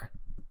out there,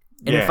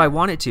 and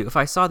if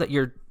I saw that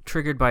you're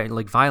triggered by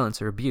like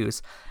violence or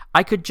abuse,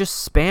 I could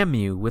just spam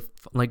you with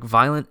like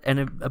violent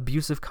and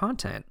abusive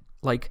content.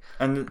 Like,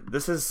 and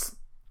this is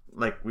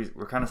like,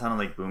 we're kind of sounding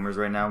like boomers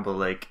right now, but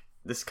like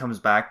this comes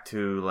back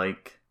to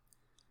like,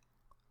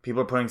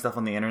 people are putting stuff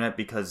on the internet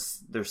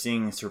because they're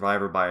seeing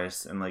survivor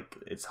bias and like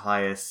its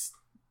highest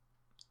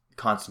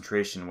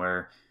concentration,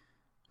 where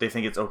they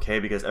think it's okay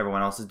because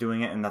everyone else is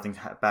doing it and nothing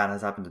bad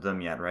has happened to them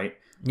yet, right?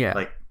 Yeah.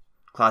 Like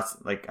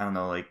like I don't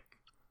know, like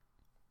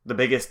the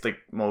biggest, like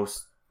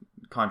most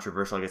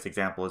controversial, I guess,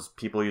 example is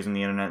people using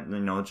the internet, you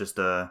know, just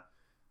to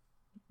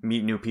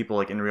meet new people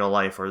like in real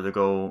life, or to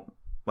go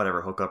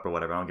whatever, hook up or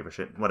whatever. I don't give a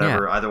shit.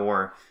 Whatever, either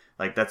or.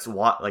 Like that's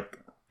what, like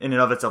in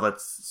and of itself,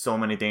 that's so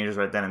many dangers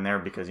right then and there,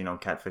 because, you know,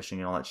 catfishing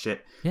and all that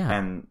shit. Yeah.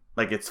 And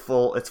like it's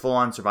full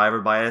on survivor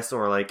bias,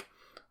 or like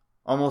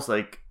almost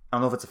like, I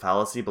don't know if it's a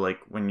fallacy, but like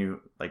when you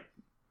like,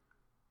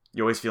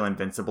 you always feel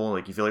invincible.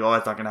 Like you feel like, oh,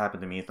 it's not gonna happen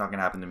to me. It's not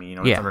gonna happen to me. You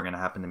know, it's never gonna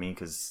happen to me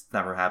because it's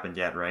never happened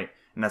yet, right?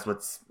 And that's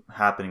what's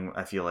happening,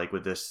 I feel like,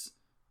 with this,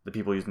 the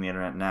people using the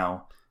internet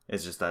now,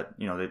 is just that,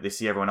 you know, they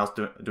see everyone else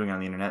doing it on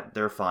the internet.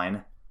 They're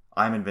fine.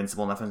 I'm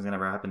invincible. Nothing's gonna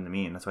ever happen to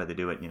me, and that's why they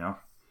do it. You know.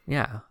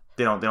 Yeah.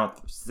 They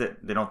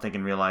don't think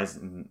and realize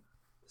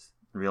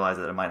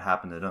that it might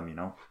happen to them. You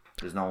know,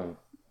 there's no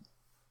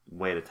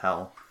way to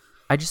tell.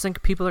 I just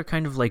think people are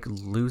kind of like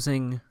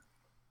losing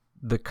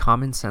the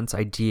common sense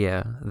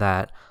idea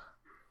that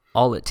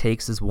all it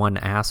takes is one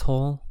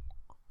asshole,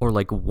 or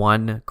like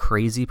one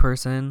crazy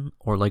person,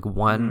 or like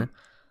one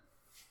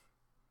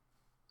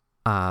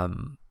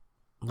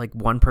like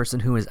one person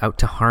who is out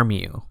to harm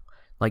you.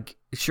 Like,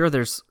 sure,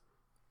 there's,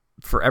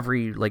 for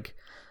every like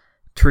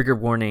trigger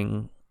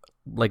warning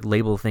like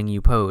label thing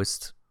you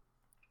post,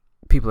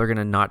 people are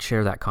gonna not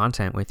share that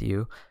content with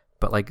you.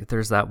 But like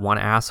there's that one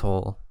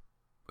asshole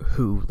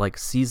who like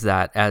sees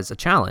that as a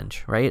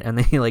challenge, right? And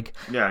they like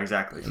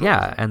exactly.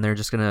 Yeah, and they're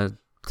just gonna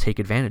take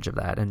advantage of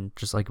that and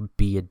just like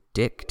be a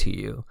dick to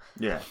you.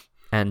 Yeah.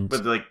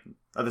 But like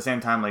at the same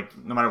time, like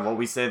no matter what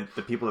we say,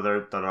 the people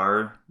that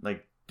are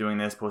like doing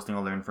this, posting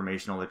all their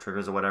information, all their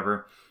triggers or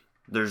whatever,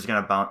 they're just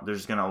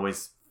gonna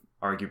always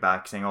argue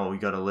back, saying, "Oh, you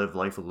gotta live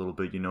life a little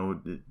bit,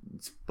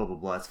 it's blah blah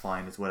blah, it's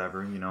fine, it's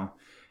whatever,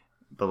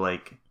 But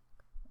like,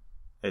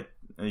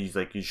 he's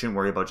like, you shouldn't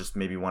worry about just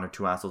maybe one or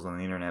two assholes on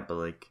the internet, but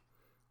like,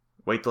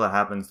 wait till it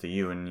happens to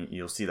you, and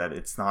you'll see that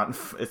it's not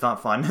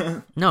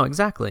fun. No,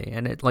 exactly,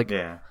 and it like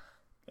it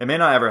may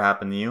not ever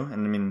happen to you,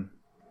 and I mean.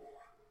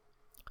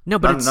 No,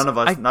 but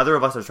neither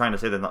of us are trying to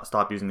say that not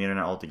stop using the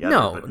internet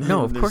altogether.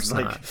 No, of course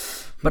not.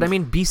 But I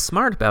mean, be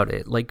smart about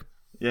it. Like,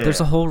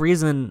 there's a whole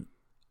reason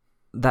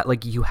that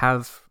like you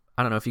have.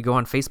 I don't know, if you go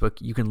on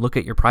Facebook, you can look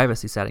at your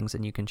privacy settings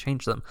and you can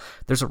change them.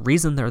 There's a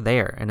reason they're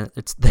there, and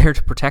it's there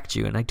to protect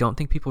you. And I don't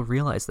think people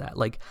realize that.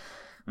 Like,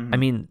 I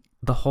mean,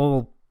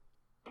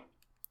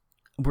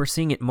 we're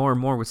seeing it more and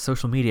more with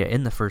social media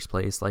in the first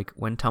place. Like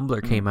when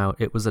Tumblr came out,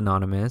 it was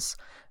anonymous.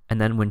 And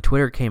then when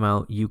Twitter came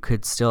out, you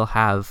could still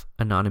have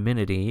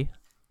anonymity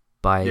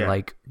by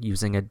like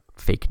using a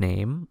fake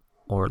name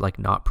or like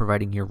not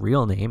providing your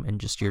real name and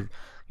just your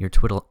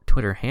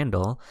Twitter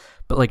handle.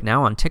 But like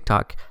now on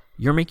TikTok,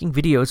 you're making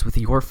videos with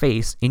your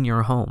face in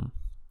your home.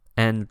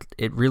 And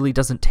it really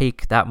doesn't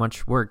take that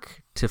much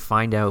work to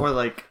find out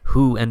like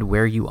who and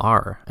where you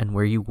are and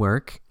where you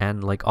work.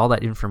 And like all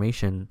that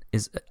information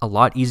is a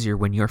lot easier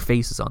when your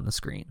face is on the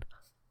screen.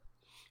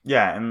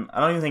 Yeah, and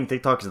I don't even think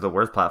TikTok is the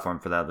worst platform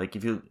for that. Like,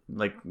 if you,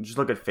 like, just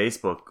look at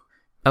Facebook.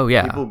 Oh,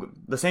 yeah.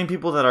 The same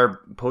people that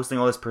are posting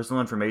all this personal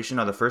information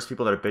are the first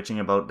people that are bitching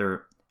about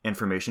their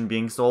information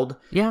being sold.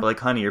 Yeah. But, like,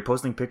 honey, you're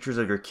posting pictures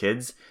of your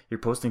kids. You're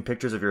posting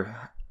pictures of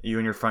you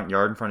in your front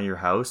yard in front of your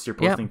house. You're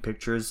posting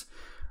pictures.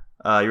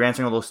 You're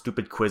answering all those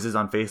stupid quizzes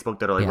on Facebook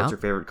that are like, what's your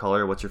favorite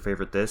color? What's your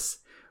favorite this?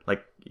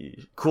 Like,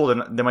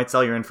 cool, they might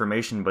sell your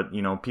information, but,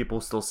 people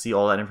still see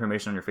all that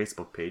information on your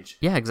Facebook page.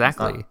 Yeah,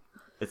 exactly.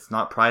 It's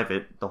not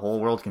private. The whole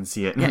world can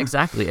see it. Yeah,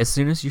 exactly. As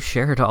soon as you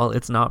share it all,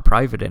 it's not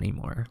private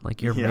anymore.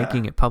 Like, you're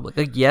making it public.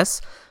 Like,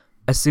 yes,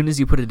 as soon as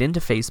you put it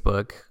into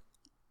Facebook,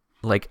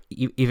 like,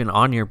 even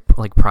on your,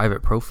 like,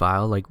 private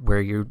profile, like,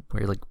 where you're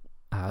like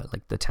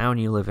the town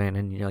you live in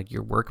and, like,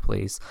 your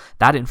workplace,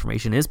 that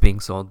information is being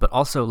sold. But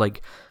also,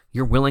 like,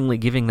 you're willingly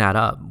giving that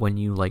up when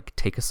you, like,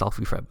 take a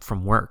selfie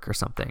from work or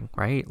something,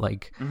 right?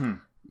 Like,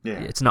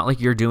 it's not like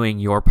you're doing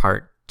your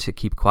part to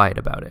keep quiet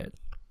about it.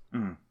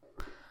 Mm.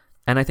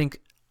 And I think...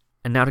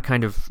 And now to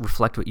kind of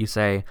reflect what you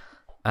say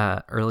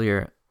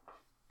earlier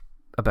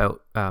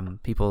about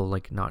people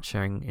like not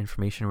sharing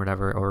information or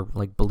whatever, or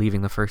like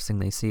believing the first thing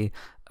they see,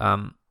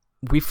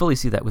 we fully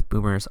see that with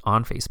boomers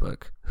on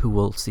Facebook, who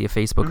will see a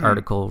Facebook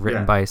article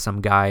written by some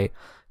guy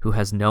who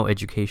has no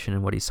education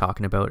in what he's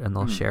talking about, and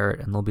they'll share it,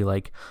 and they'll be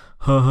like,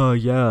 haha,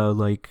 yeah,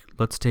 like,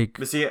 let's take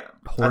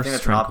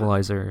horse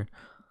tranquilizer.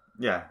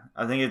 Yeah,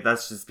 I think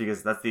that's just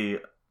because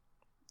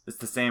it's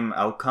the same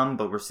outcome,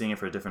 but we're seeing it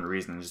for a different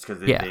reason. Just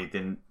because they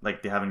didn't,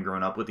 like, they haven't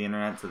grown up with the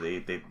internet, so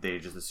they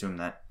just assume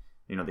that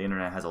the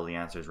internet has all the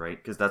answers, right?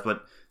 Because that's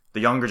what the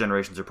younger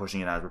generations are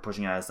pushing it as. We're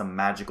pushing it as some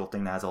magical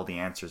thing that has all the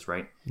answers,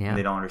 right? Yeah. And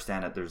they don't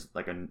understand that there's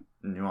like a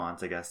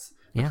nuance, I guess,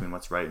 between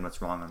what's right and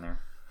what's wrong on there.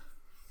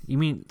 You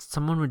mean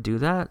someone would do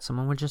that?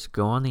 Someone would just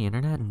go on the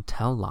internet and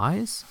tell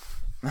lies?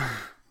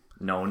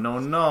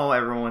 No.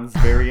 Everyone's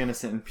very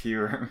innocent and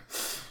pure.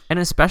 And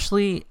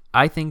especially,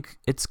 I think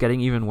it's getting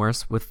even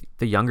worse with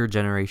the younger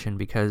generation,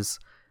 because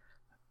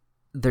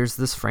there's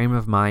this frame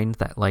of mind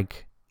that,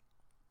 like,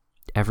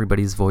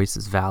 everybody's voice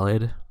is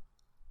valid.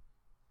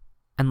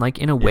 And, like,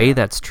 in a way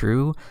that's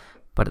true,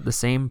 but at the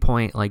same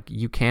point, like,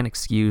 you can't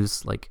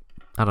excuse, like,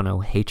 I don't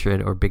know,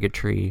 hatred or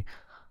bigotry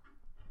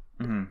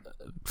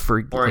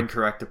for... Or like,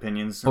 incorrect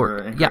opinions or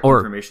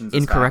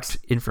incorrect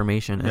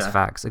information as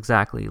facts.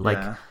 Exactly. Like...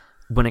 Yeah.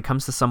 When it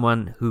comes to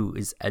someone who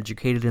is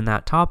educated in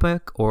that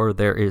topic, or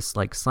there is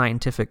like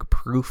scientific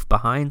proof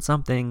behind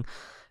something,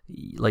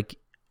 like,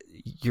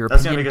 your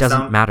opinion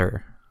doesn't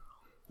matter.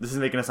 This is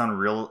making us sound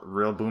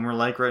real boomer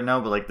like right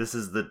now, but like this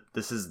is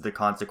the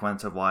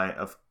consequence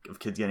of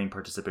kids getting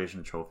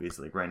participation trophies.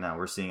 Like right now,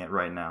 we're seeing it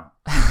right now.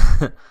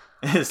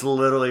 It's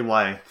literally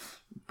why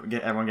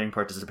everyone getting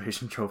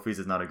participation trophies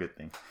is not a good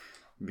thing,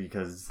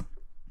 because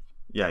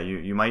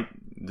you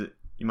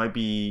might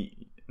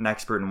be an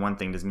expert in one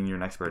thing doesn't mean you're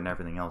an expert in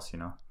everything else,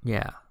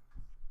 Yeah.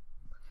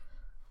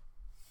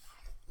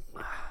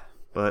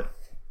 But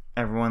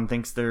everyone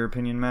thinks their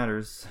opinion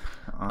matters.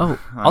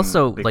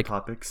 Also, big like,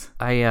 topics.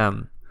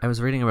 I was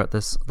reading about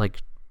this,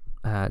 like,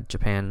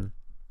 Japan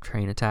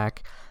train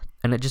attack,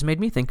 and it just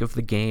made me think of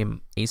the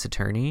game Ace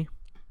Attorney.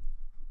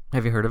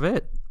 Have you heard of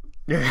it?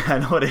 Yeah, I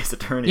know what Ace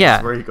Attorney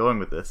is. Where are you going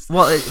with this?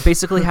 Well,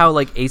 basically how,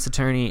 like, Ace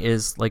Attorney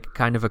is, like,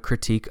 kind of a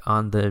critique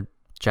on the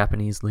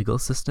Japanese legal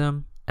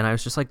system. And I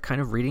was just, like,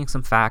 kind of reading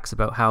some facts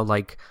about how,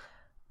 like,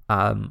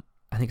 I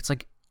think it's,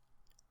 like,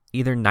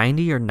 either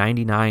 90 or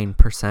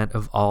 99%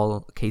 of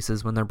all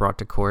cases when they're brought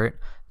to court,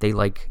 they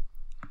like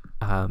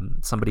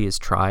somebody is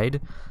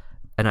tried.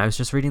 And I was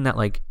just reading that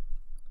like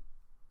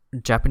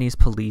Japanese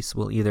police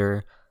will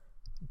either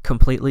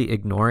completely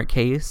ignore a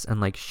case and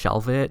like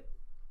shelve it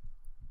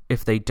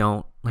if they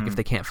don't like if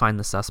they can't find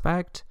the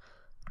suspect,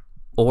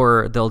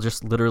 or they'll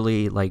just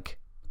literally like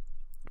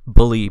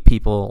bully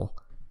people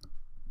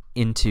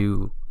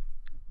into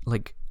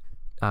like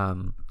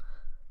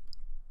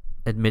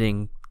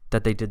admitting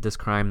that they did this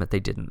crime that they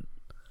didn't.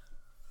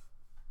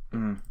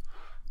 And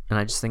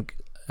I just think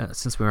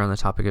since we were on the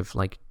topic of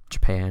like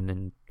Japan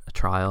and a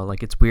trial,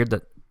 like it's weird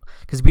that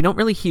because we don't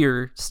really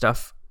hear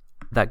stuff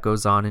that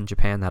goes on in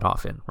Japan that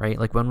often, right?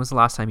 Like when was the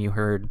last time you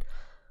heard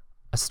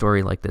a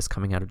story like this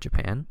coming out of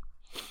Japan?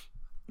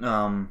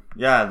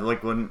 Yeah,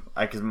 like when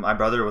because my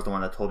brother was the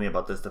one that told me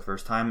about this the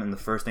first time, and the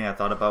first thing I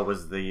thought about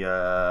was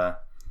the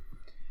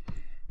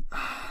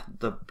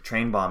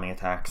train bombing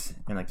attacks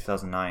in like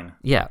 2009.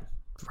 Yeah,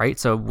 right.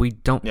 So we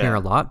don't hear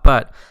a lot,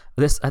 but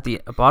this at the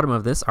bottom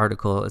of this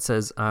article it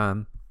says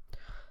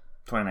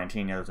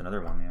 2019. Yeah, there's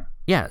another one. Yeah.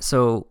 Yeah.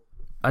 So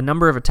a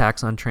number of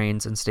attacks on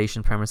trains and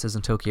station premises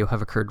in Tokyo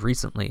have occurred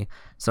recently.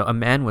 So a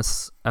man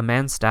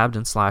stabbed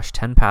and slashed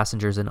 10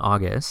 passengers in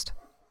August.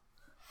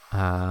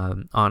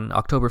 On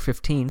October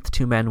 15th,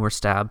 2 men were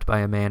stabbed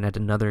by a man at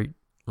another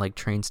like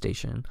train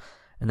station.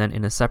 And then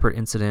in a separate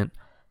incident,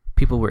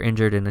 people were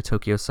injured in a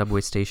Tokyo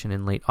subway station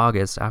in late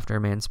August after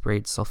a man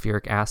sprayed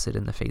sulfuric acid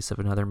in the face of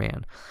another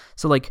man.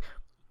 So like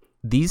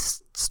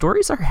these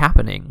stories are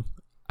happening.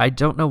 I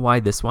don't know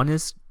why this one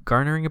is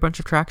garnering a bunch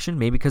of traction.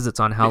 Maybe because it's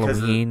on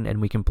Halloween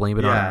and we can blame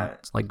it on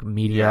like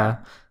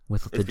media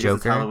with the Joker.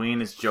 It's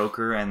Halloween, it's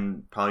Joker,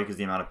 and probably because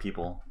the amount of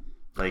people.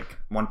 Like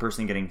one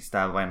person getting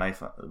stabbed by a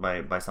knife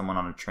by someone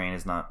on a train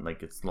is not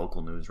like it's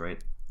local news,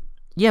 right?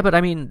 Yeah, but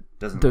I mean,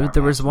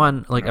 there was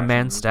one like a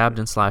man stabbed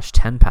and slashed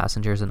 10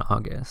 passengers in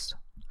August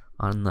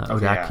on the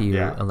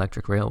Odakyu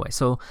Electric Railway.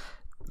 So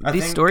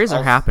these stories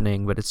are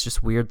happening, but it's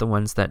just weird the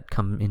ones that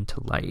come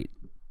into light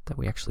that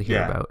we actually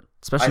hear about,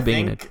 especially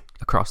being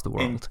across the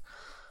world.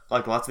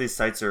 Like lots of these news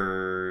sites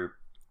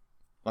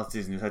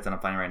that I'm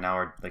finding right now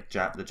are like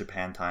the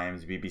Japan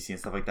Times, BBC, and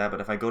stuff like that. But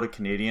if I go to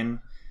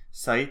Canadian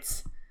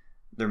sites,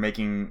 they're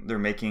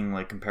making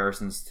like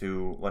comparisons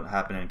to what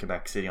happened in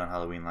Quebec City on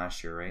Halloween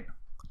last year, right?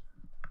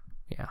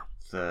 Yeah.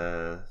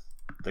 The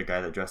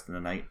guy that dressed in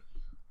the knight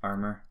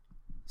armor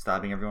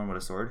stabbing everyone with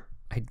a sword.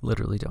 I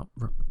literally don't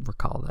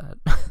recall that.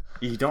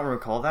 You don't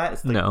recall that?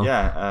 It's like, no.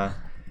 Yeah.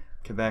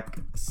 Quebec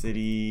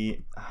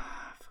City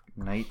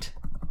night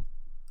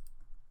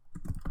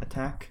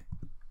attack.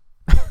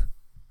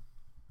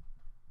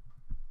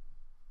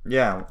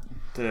 Yeah,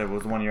 it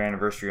was 1 year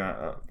anniversary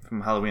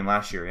from Halloween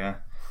last year. Yeah.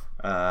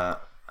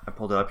 I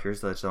pulled it up here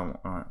so I just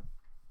don't want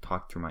to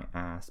talk through my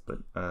ass, but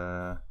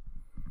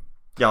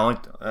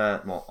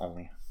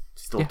only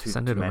still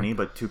too many,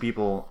 but two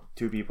people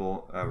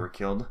were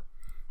killed.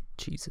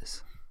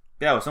 Jesus.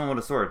 Yeah, it was someone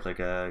with a sword, like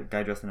a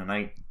guy dressed in a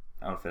knight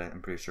outfit.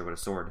 I'm pretty sure with a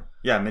sword.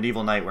 Yeah,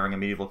 medieval knight wearing a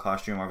medieval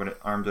costume,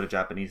 armed with a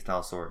Japanese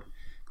style sword,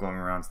 going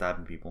around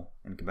stabbing people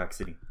in Quebec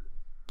City.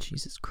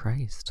 Jesus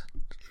Christ.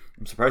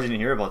 I'm surprised you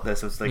didn't hear about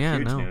this. It was like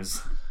huge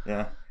news.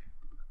 Yeah.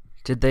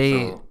 Did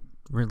they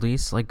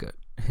release like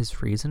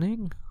his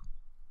reasoning?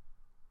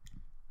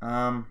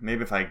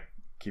 Maybe if I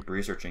keep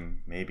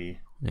researching, maybe.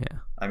 Yeah.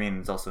 I mean,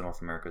 it's also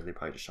North America, so they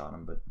probably just shot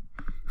him, but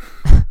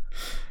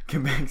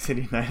Quebec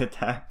City night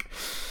attack.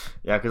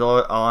 Yeah, because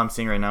all I'm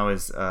seeing right now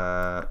is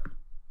oh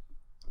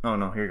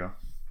no, here you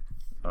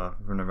go.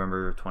 From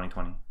November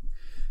 2020.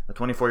 A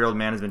 24-year-old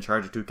man has been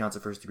charged with 2 counts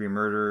of first-degree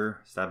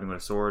murder, stabbing with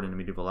a sword in a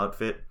medieval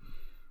outfit.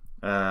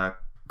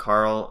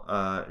 Carl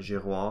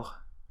Giroir.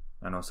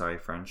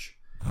 French.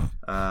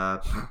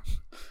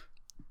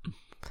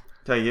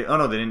 They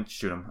didn't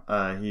shoot him.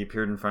 He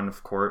appeared in front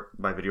of court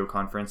by video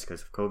conference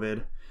because of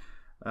COVID.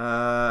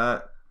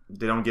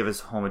 They don't give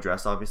his home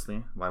address,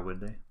 obviously. Why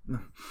would they?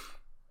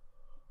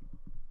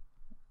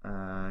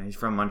 He's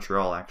from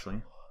Montreal,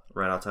 actually.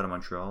 Right outside of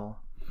Montreal.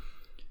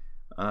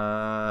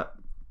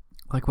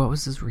 Like, what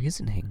was his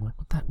reasoning? What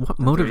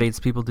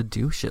motivates people to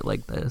do shit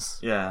like this?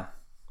 Yeah.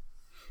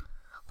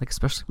 Like,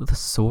 especially with a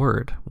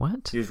sword.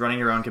 What? He was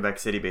running around Quebec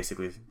City,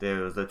 basically.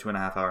 There was a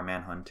 2.5-hour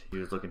manhunt. He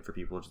was looking for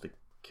people just to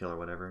kill or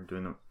whatever.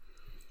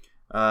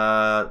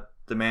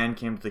 The man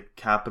came to the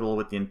capital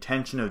with the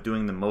intention of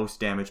doing the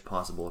most damage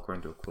possible,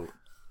 according to a quote.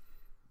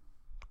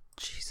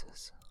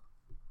 Jesus.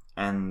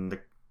 And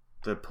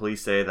the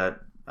police say that,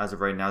 as of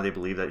right now, they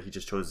believe that he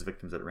just chose his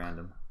victims at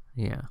random.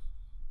 Yeah.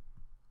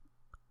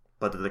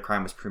 But that the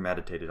crime was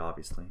premeditated,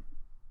 obviously.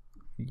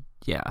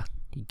 Yeah,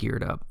 he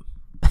geared up.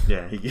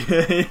 Yeah,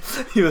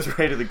 he was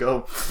ready to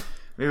go.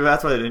 Maybe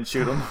that's why they didn't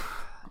shoot him.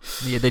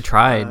 Yeah, they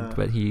tried,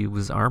 but he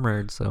was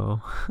armored,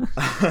 so.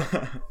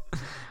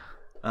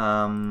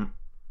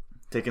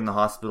 Taken to the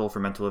hospital for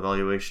mental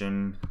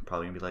evaluation.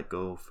 Probably gonna be let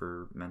go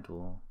for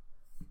mental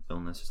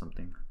illness or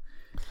something.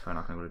 Probably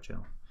not gonna go to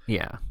jail.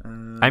 Yeah.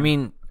 I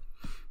mean,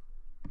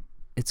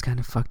 it's kind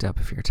of fucked up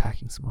if you're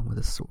attacking someone with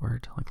a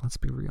sword. Like, let's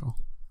be real.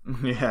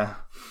 Yeah.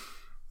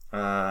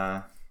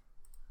 I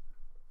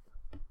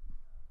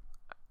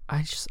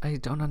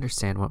don't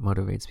understand what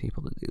motivates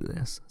people to do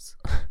this.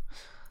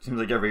 Seems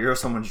like every year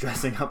someone's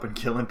dressing up and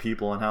killing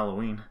people on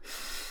Halloween.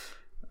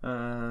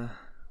 I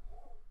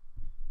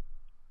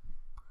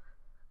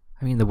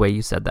mean, the way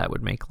you said that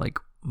would make like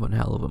one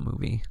hell of a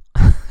movie.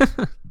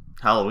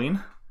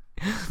 Halloween?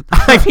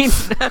 I mean,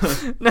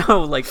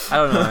 no, like, I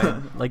don't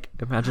know. Like,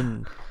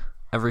 imagine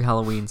every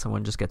Halloween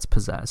someone just gets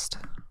possessed.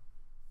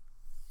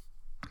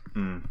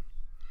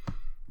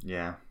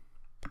 Yeah.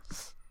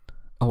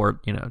 Or,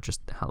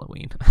 just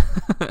Halloween.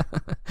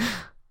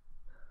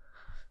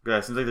 Yeah,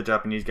 it seems like the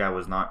Japanese guy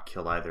was not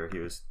killed either. He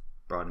was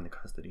brought into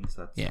custody.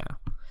 So that's... Yeah.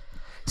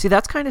 See,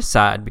 that's kind of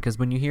sad because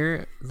when you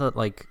hear that,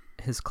 like,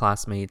 his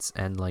classmates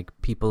and, like,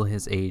 people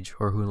his age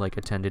or who, like,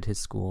 attended his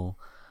school,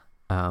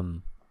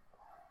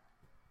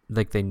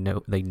 like, they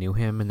knew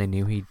him and they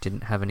knew he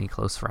didn't have any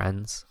close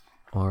friends,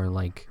 or,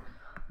 like...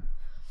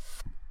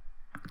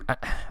 a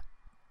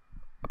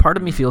part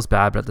of me feels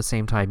bad, but at the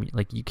same time,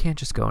 like, you can't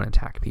just go and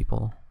attack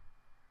people.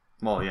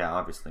 Well, yeah,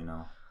 obviously,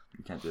 no.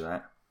 You can't do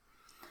that.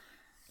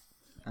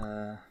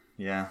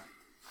 Yeah.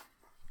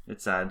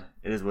 It's sad.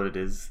 It is what it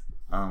is.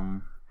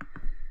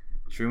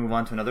 Should we move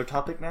on to another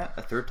topic, Matt?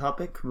 A third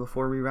topic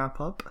before we wrap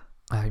up?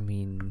 I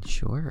mean,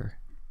 sure.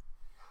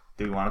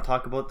 Do we want to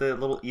talk about the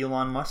little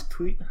Elon Musk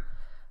tweet?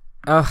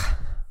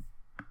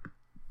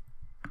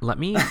 Let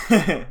me...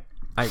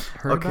 I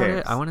heard about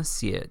it. I want to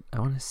see it.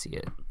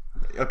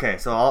 Okay,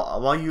 so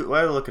while you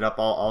look it up,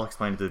 I'll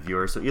explain it to the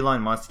viewer. So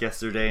Elon Musk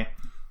yesterday,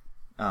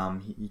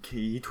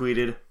 he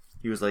tweeted,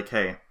 he was like,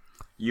 hey,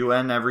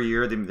 UN every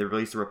year, they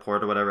release a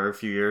report or whatever every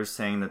few years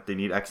saying that they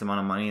need X amount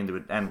of money and they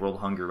would end world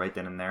hunger right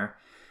then and there.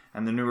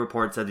 And the new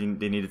report said they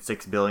needed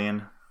 $6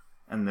 billion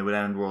and they would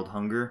end world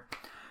hunger.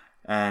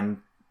 And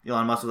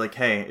Elon Musk was like,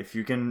 hey, if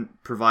you can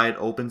provide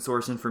open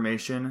source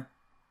information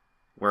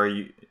where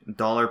you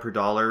dollar per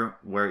dollar,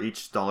 where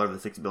each dollar of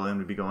the $6 billion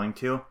would be going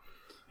to,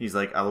 he's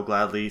like, I will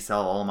gladly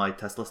sell all my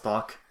Tesla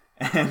stock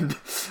and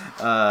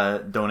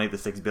donate the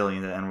 $6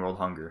 billion to end world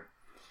hunger.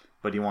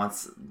 But he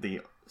wants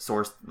the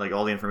source, like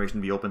all the information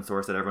to be open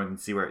source that everyone can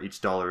see where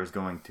each dollar is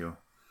going to.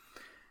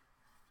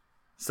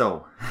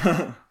 So,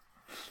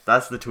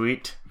 that's the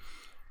tweet.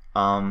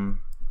 Do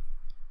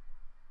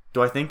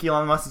I think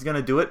Elon Musk is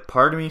gonna do it?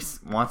 Part of me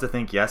wants to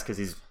think yes,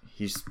 because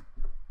he's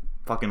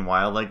fucking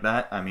wild like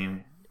that. I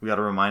mean, we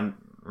gotta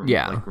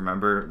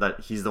remember that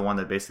he's the one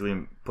that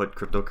basically put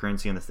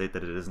cryptocurrency in the state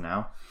that it is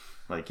now.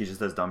 Like, he just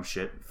does dumb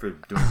shit for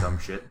doing dumb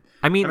shit.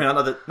 I mean,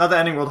 not that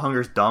ending world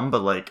hunger is dumb,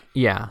 but like,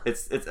 yeah,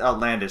 it's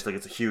outlandish. Like,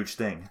 it's a huge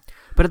thing.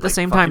 But at the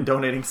same time,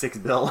 donating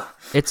 $6 billion.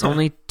 It's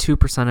only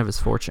 2% of his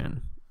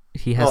fortune.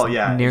 He has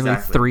nearly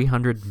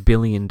 $300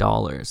 billion.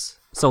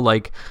 So,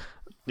 like,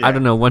 yeah. I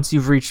don't know. Once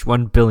you've reached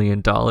 $1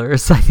 billion, I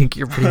think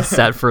you're pretty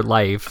set for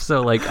life.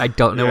 So, like, I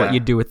don't know what you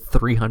do with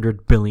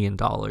 $300 billion.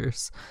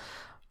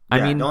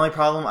 I mean, the only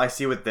problem I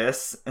see with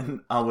this, and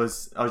I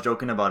was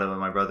joking about it with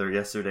my brother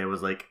yesterday,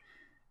 was like,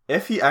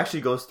 if he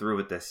actually goes through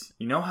with this,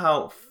 you know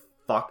how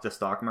fucked the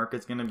stock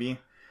market's gonna be?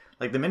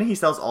 Like, the minute he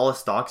sells all his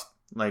stocks,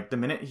 like, the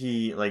minute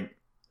he, like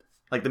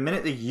the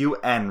minute the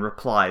UN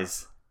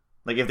replies,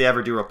 like, if they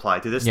ever do reply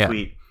to this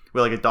tweet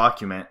with, like, a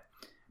document,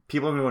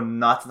 people are gonna go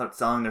nuts and start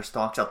selling their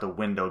stocks out the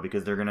window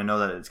because they're gonna know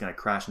that it's gonna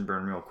crash and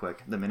burn real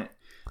quick the minute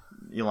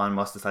Elon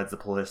Musk decides to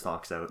pull his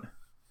stocks out.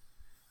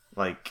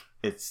 Like,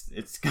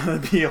 it's gonna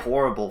be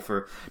horrible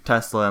for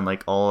Tesla and,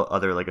 like, all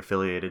other, like,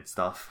 affiliated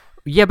stuff.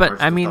 Yeah,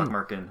 but I mean, stock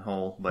market in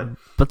whole,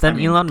 but then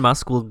Elon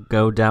Musk will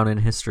go down in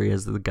history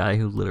as the guy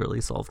who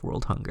literally solved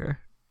world hunger.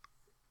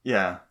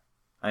 Yeah,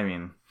 I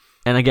mean,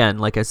 and again,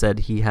 like I said,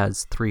 he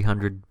has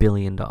 $300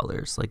 billion.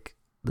 Like,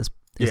 this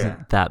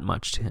isn't that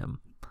much to him.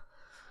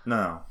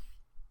 No,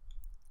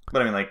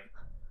 but I mean, like,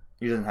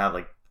 he doesn't have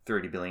like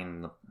 $30 billion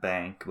in the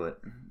bank, but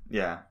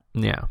yeah,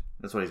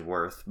 that's what he's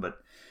worth. But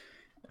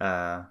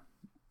yeah,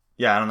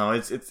 I don't know.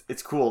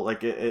 It's cool.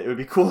 Like, it would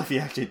be cool if he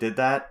actually did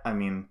that. I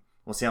mean,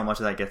 we'll see how much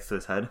of that gets to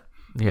his head.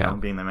 Yeah,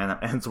 being the man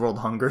that ends world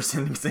hunger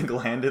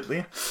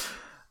single-handedly.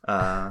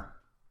 But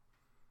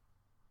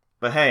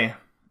hey,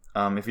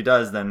 if he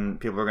does, then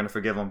people are going to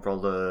forgive him for all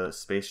the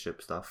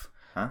spaceship stuff.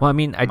 Huh? Well, I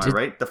mean, Am I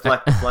right?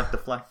 Deflect.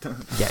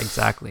 Yeah,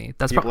 exactly.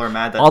 That's people are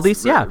mad that all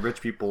these rich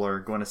people are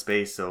going to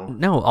space. So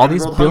no, all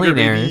these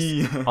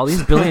billionaires, all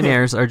these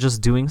billionaires are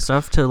just doing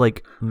stuff to,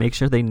 like, make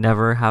sure they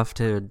never have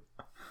to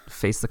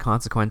face the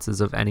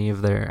consequences of any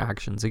of their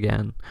actions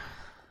again.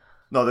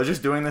 No, they're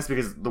just doing this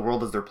because the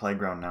world is their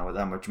playground now with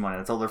that much money.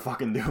 That's all they're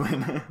fucking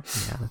doing.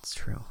 Yeah, that's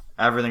true.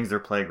 Everything's their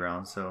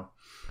playground, so.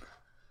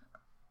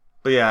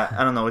 But yeah,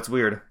 I don't know. It's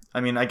weird.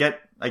 I mean, I get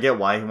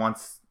why he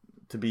wants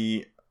to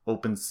be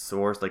open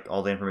source, like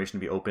all the information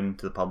to be open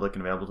to the public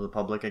and available to the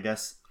public, I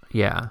guess.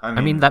 Yeah.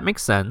 I mean that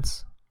makes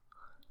sense.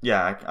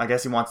 Yeah, I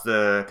guess he wants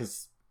to,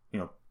 because,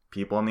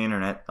 people on the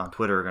internet, on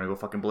Twitter, are going to go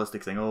fucking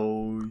ballistic saying,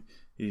 oh,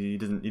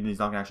 he's not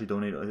going to actually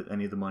donate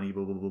any of the money,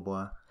 blah, blah, blah,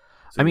 blah.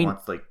 So he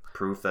wants, like,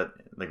 proof that,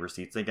 like,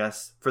 receipts, I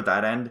guess, for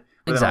that end.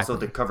 But then also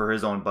to cover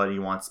his own butt, he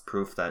wants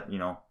proof that,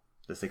 the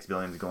 $6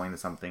 billion is going to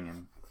something.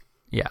 And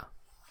Yeah.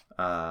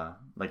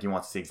 Like he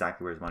wants to see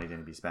exactly where his money's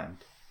going to be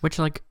spent. Which,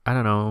 like, I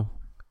don't know.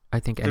 I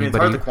think I mean,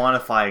 anybody... it's hard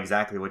to quantify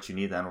exactly what you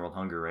need to end world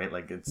hunger, right?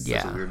 Like, it's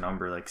such a weird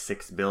number, like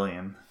 6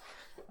 billion.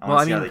 I want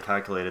to see how they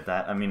calculated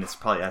that. I mean, it's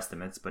probably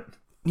estimates, but...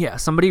 Yeah,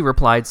 somebody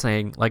replied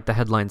saying, like, the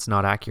headline's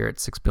not accurate.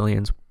 $6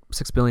 billion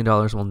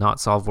will not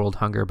solve world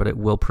hunger, but it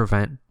will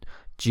prevent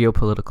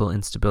geopolitical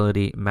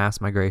instability,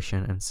 mass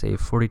migration, and save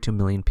 42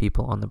 million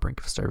people on the brink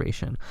of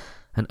starvation.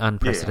 An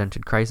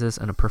unprecedented crisis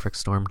and a perfect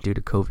storm due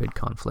to COVID,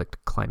 conflict,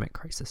 climate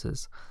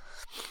crises.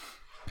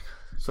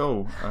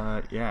 So,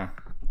 yeah.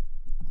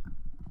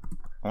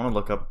 I want to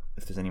look up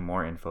if there's any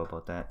more info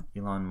about that.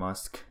 Elon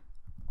Musk,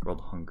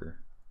 world hunger.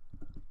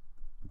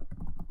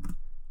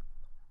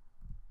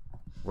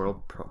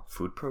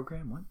 Food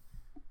program? What?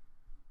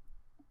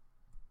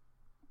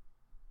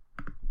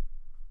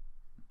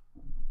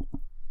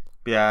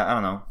 But yeah, I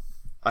don't know.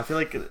 I feel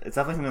like it's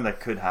definitely something that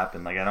could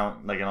happen. I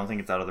don't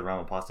think it's out of the realm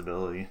of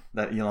possibility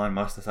that Elon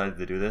Musk decided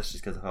to do this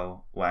just because of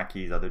how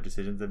wacky his other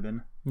decisions have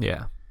been.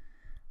 Yeah.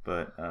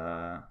 But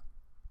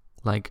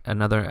like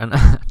an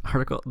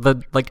article, a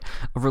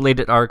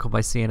related article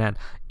by CNN.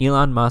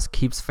 Elon Musk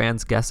keeps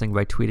fans guessing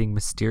by tweeting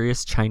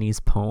mysterious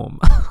Chinese poem.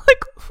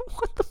 Like,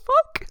 what the fuck?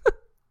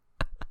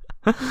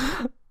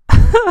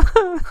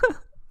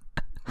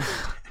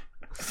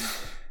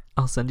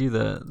 I'll send you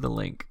the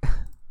link.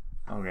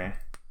 Okay.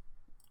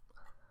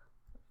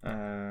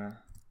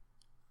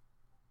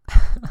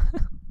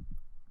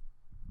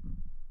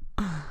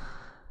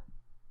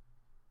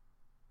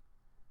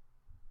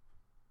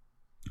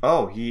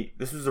 Oh,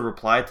 this was a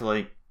reply to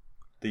like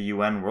the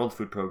UN World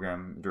Food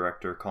Program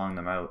director calling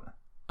them out.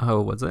 Oh,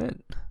 was it?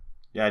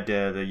 Yeah,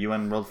 the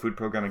UN World Food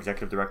Program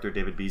executive director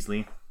David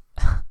Beasley,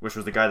 which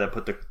was the guy that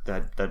put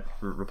that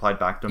replied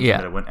back to him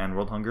that it wouldn't end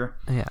world hunger.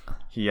 Yeah.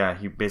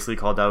 He basically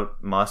called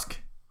out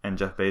Musk and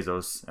Jeff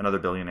Bezos and other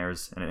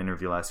billionaires in an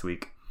interview last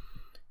week,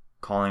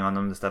 calling on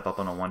them to step up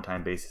on a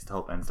one-time basis to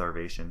help end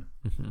starvation.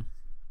 Mm-hmm.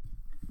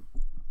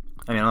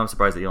 I mean, I'm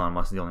surprised that Elon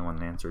Musk is the only one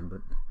that answered,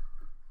 but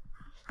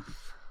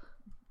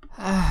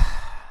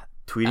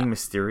tweeting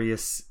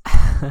mysterious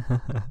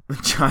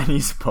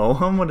Chinese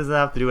poem? What does that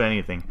have to do with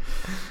anything?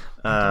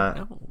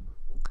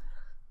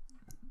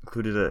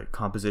 Included a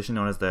composition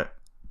known as the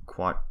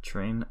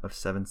Quatrain of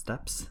Seven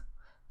Steps.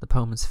 The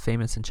poem is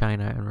famous in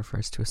China and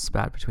refers to a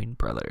spat between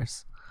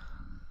brothers.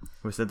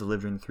 It was said to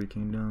live during the Three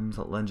Kingdoms.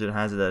 Legend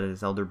has it that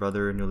his elder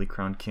brother, newly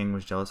crowned king,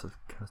 was jealous of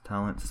his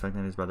talent,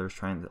 suspecting that his brother was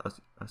trying to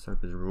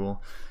usurp his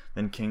rule.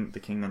 The king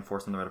then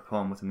forced him to write a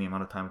poem within the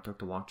amount of time it took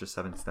to walk just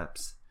 7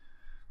 steps.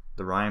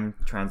 The rhyme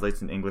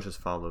translates in English as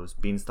follows: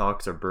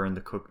 beanstalks are burned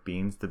to cook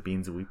beans, the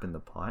beans weep in the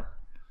pot.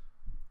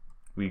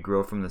 We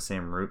grow from the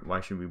same root,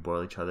 why should we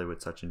boil each other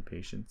with such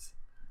impatience?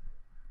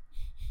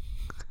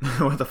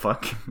 What the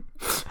fuck?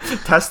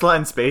 Tesla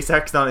and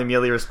SpaceX don't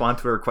immediately respond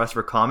to a request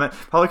for comment,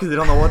 probably because they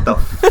don't know what the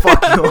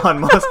fuck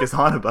Elon Musk is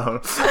on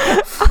about.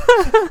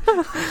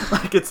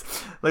 Like,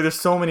 it's like there's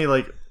so many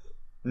like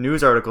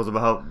news articles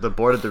about how the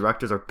board of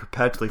directors are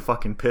perpetually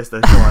fucking pissed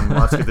at Elon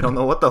Musk because they don't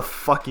know what the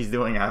fuck he's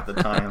doing half the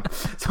time.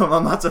 So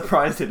I'm not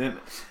surprised they didn't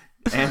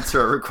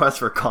answer a request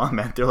for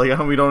comment. They're like,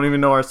 oh, we don't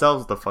even know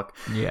ourselves what the fuck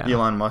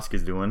Elon Musk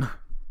is doing.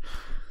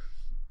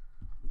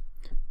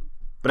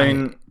 But I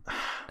mean,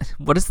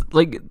 what is,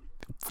 like,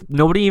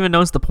 nobody even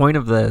knows the point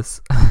of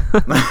this.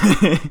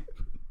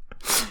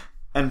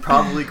 And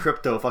probably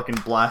crypto fucking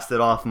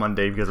blasted off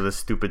Monday because of this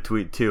stupid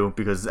tweet too,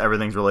 because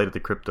everything's related to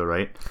crypto,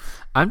 right?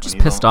 I'm just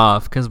pissed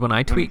off because when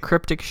I tweet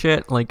cryptic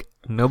shit, like,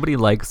 nobody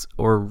likes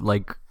or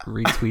like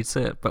retweets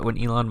it, but when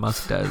Elon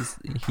Musk does,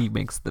 he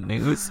makes the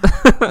news.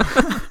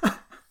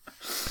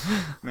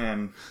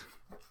 Man,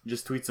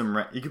 just tweet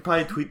some. You could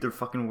probably tweet the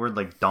fucking word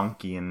like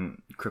donkey,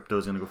 and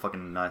crypto's gonna go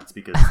fucking nuts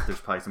because there's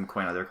probably some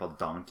coin out there called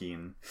donkey,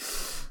 and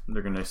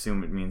they're gonna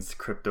assume it means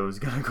crypto's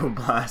gonna go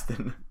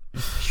blasting.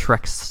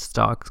 Shrek's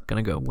stock's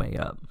gonna go way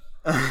up.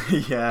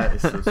 Yeah,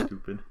 it's so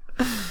stupid.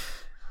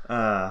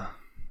 I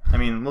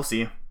mean, we'll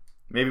see.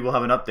 Maybe we'll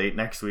have an update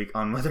next week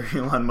on whether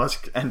Elon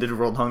Musk ended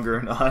world hunger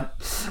or not.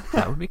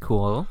 That would be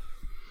cool.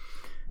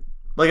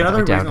 Like,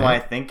 another reason why I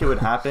think it would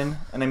happen,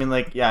 and I mean,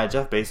 like, yeah,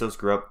 Jeff Bezos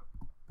grew up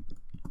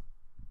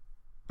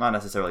not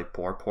necessarily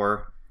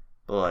poor,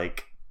 but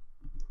like,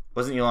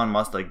 wasn't Elon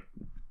Musk like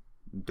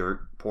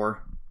dirt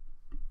poor?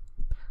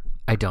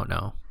 I don't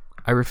know.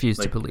 I refuse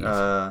to believe.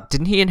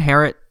 Didn't he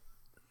inherit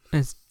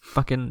his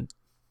fucking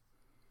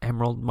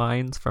emerald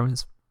mines from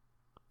his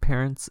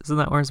parents? Isn't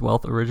that where his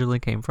wealth originally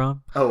came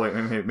from? Oh wait,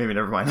 maybe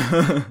never mind.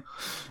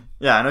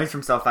 Yeah, I know he's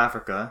from South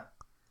Africa.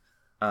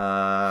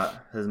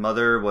 His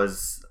mother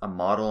was a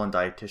model and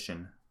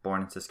dietitian,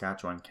 born in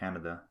Saskatchewan,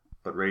 Canada,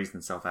 but raised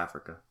in South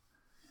Africa.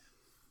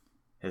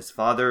 His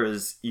father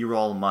is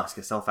Errol Musk,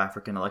 a South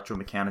African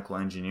electromechanical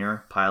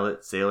engineer,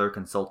 pilot, sailor,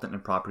 consultant,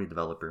 and property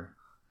developer.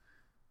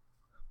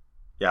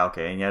 Yeah,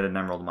 okay, and he had an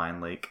emerald mine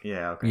lake.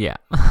 Yeah, okay. Yeah.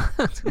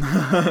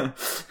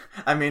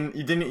 I mean,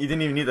 you didn't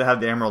even need to have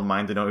the emerald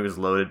mine to know he was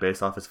loaded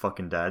based off his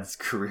fucking dad's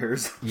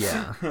careers.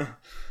 Yeah.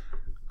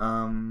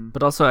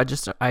 But also,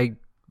 I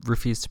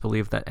refuse to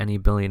believe that any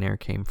billionaire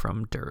came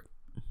from dirt.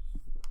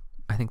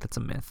 I think that's a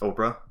myth.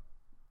 Oprah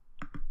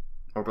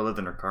lived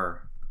in her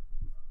car.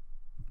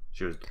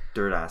 She was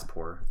dirt ass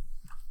poor.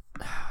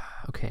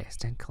 Okay,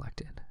 stand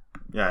collected.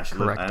 Yeah, she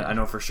lived. I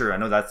know for sure. I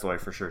know that story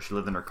for sure. She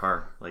lived in her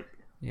car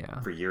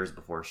for years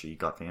before she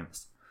got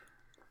famous.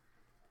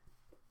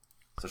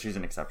 So she's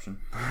an exception.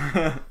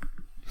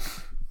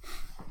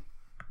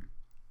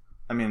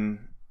 I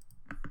mean,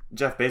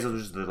 Jeff Bezos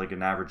was just like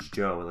an average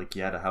Joe. Like, he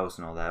had a house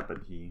and all that,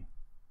 but he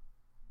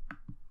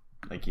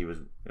was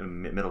a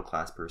middle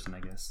class person, I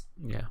guess.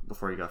 Yeah.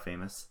 Before he got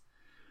famous.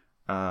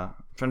 I'm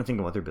trying to think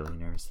of other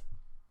billionaires.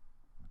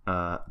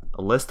 A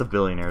list of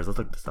billionaires. Let's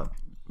look this up.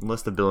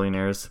 List of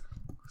billionaires.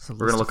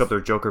 We're gonna look up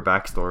their Joker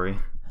backstory.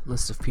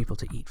 List of people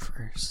to eat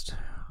first.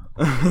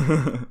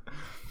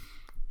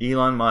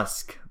 Elon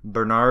Musk,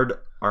 Bernard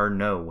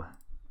Arnault.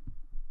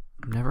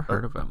 Never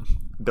heard of him.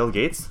 Bill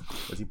Gates?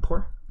 Was he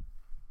poor?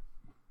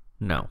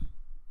 No.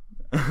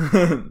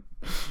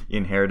 He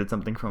inherited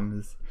something from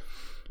his.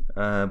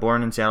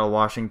 Born in Seattle,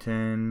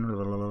 Washington.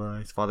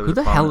 His father was a prominent lawyer. Who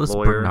the hell is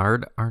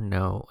Bernard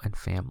Arnault and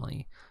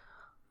family?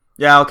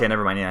 Yeah, okay,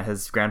 never mind. Yeah,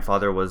 his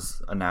grandfather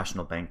was a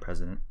national bank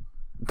president.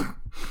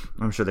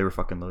 I'm sure they were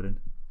fucking loaded.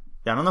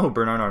 Yeah, I don't know who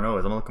Bernard Arnault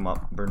is. I'm gonna look him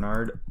up.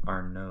 Bernard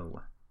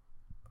Arnault,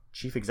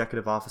 Chief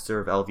Executive Officer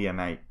of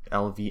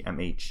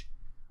LVMH.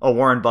 Oh,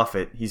 Warren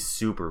Buffett. He's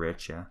super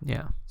rich. Yeah.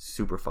 Yeah.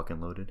 Super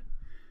fucking loaded.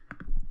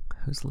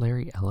 Who's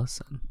Larry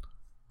Ellison?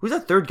 Who's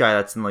that third guy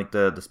that's in like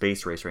the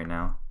space race right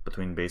now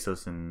between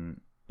Bezos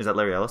and... Is that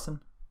Larry Ellison?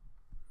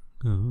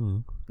 Mm-hmm.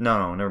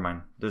 No, never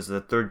mind. There's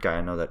a third guy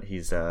I know that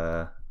he's he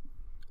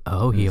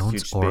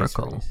owns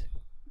Oracle.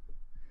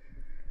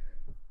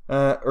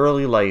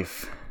 Early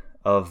life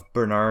of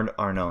Bernard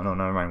Arnault. No,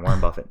 never mind. Warren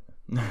Buffett.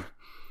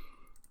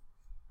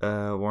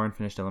 Warren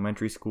finished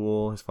elementary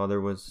school. His father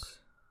was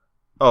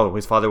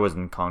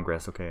in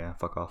Congress. Okay, yeah,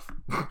 fuck off.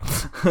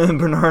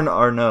 Bernard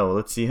Arnault.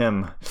 Let's see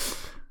him.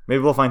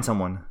 Maybe we'll find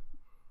someone.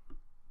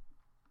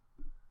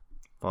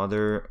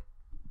 Father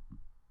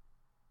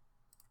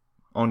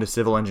owned a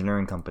civil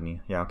engineering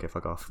company. Yeah, okay,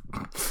 fuck off.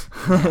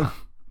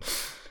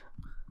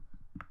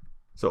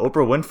 So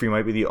Oprah Winfrey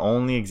might be the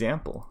only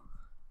example.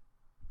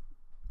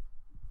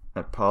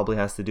 That probably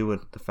has to do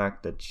with the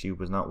fact that she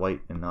was not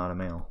white and not a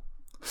male.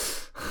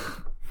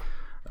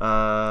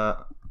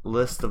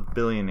 List of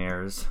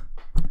billionaires.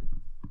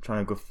 I'm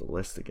trying to go for the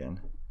list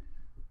again.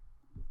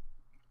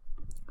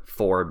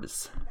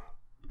 Forbes.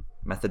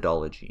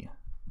 Methodology.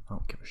 I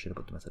don't give a shit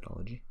about the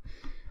methodology.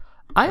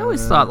 I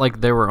always thought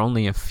like there were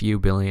only a few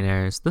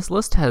billionaires. This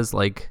list has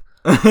like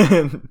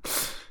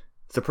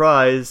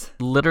surprise.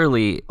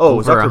 Literally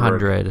over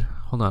 100.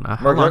 Hold on.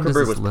 How long does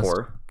this list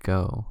poor.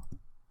 Go?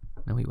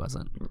 No, he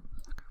wasn't.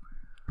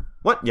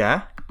 What?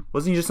 Yeah?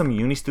 Wasn't he just some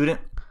uni student?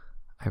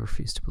 I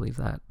refuse to believe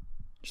that.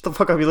 Shut the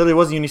fuck up. He literally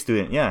was a uni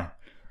student. Yeah.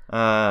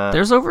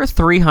 There's over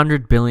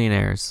 300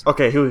 billionaires.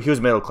 Okay, he was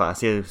middle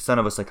class. He was son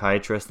of a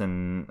psychiatrist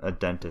and a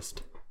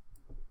dentist.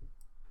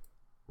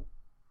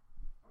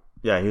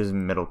 Yeah, he was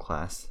middle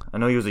class. I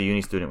know he was a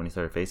uni student when he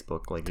started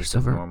Facebook. Like, just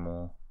a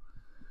normal...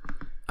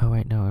 Oh,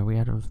 wait, no. Are we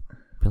out of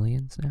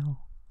billions now?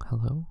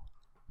 Hello?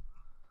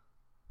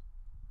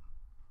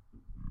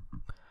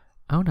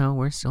 Oh, no.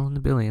 We're still in the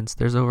billions.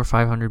 There's over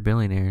 500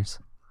 billionaires.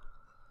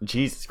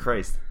 Jesus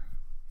Christ.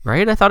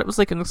 Right? I thought it was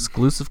like an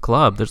exclusive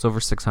club. There's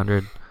over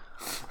 600.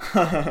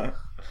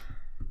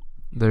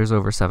 There's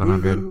over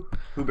 700.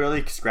 Who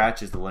barely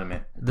scratches the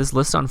limit. This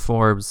list on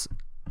Forbes,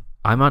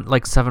 I'm on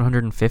like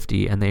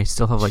 750, and they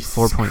still have like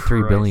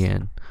 4.3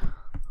 billion.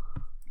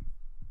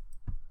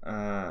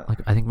 Like,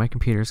 I think my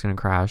computer's gonna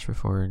crash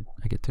before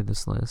I get through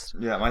this list.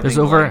 Yeah, my thing's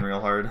lagging real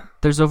hard.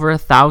 There's over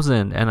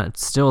 1,000, and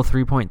it's still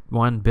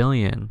 3.1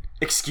 billion.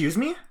 Excuse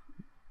me?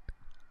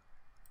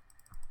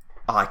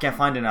 Oh, I can't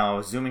find it now. I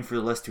was zooming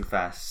through the list too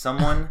fast.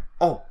 Someone...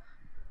 Oh!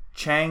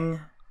 Chang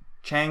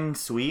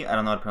Sui. I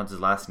don't know how to pronounce his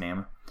last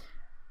name.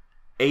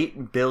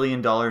 $8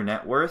 billion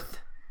net worth.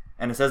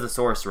 And it says the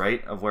source,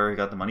 right? Of where he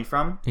got the money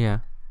from. Yeah.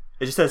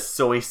 It just says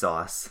soy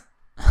sauce.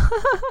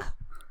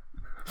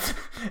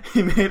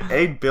 He made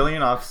 $8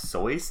 billion off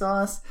soy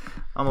sauce?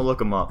 I'm gonna look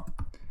him up.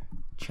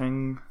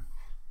 Chang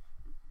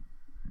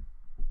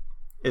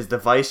is the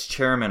vice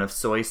chairman of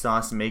soy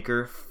sauce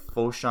maker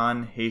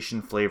Foshan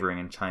Haitian Flavoring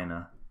in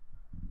China.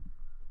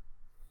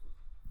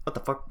 What the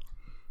fuck?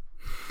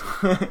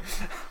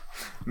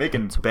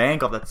 Making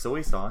bank off that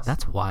soy sauce.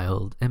 That's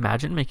wild.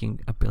 Imagine making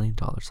 $1 billion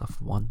off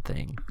one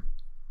thing.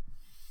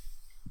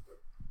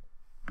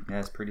 Yeah,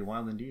 it's pretty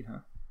wild indeed, huh?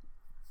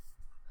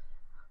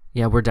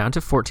 Yeah, we're down to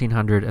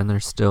 1,400, and they're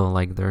still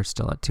at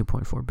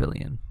 2.4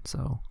 billion.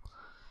 So,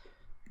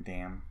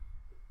 damn,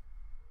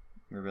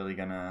 we're really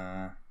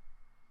gonna.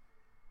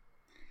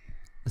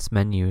 This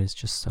menu is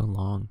just so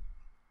long.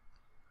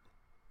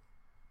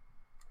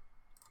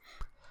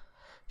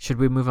 Should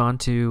we move on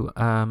to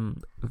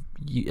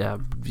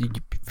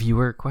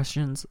viewer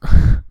questions?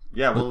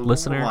 Yeah,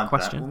 listener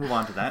question. We'll move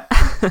on to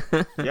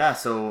that. Yeah,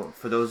 so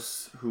for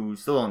those who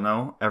still don't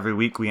know, every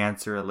week we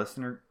answer a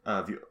listener's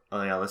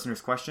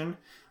question.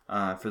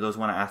 For those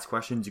who want to ask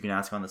questions, you can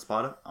ask on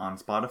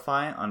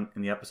Spotify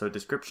in the episode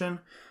description.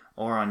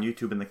 or on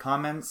YouTube in the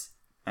comments.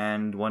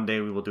 And one day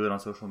we will do it on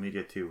social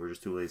media too. We're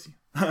just too lazy.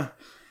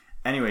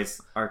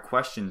 Anyways, our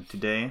question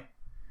today.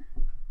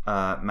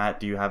 Matt,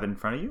 do you have it in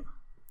front of you?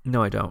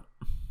 No, I don't.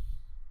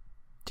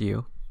 Do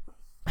you?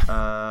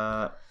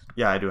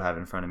 Yeah, I do have it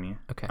in front of me.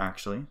 Okay.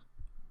 Actually.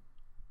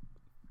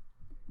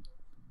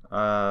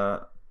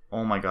 Oh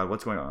my god,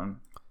 what's going on?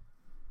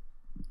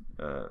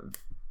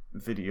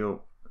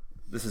 Video.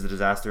 This is a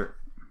disaster.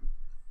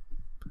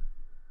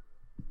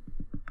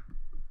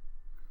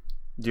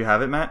 Do you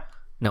have it, Matt?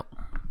 No.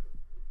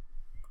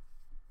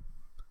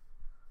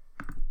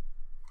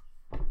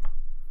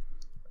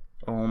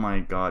 Oh my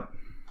god.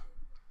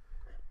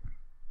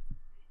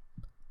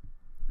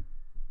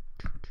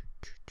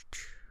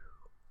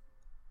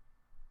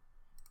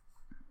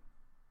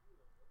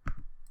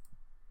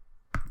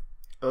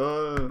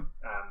 Oh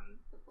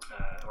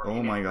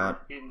my god.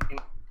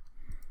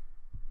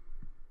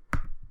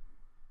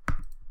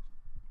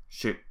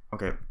 Shit.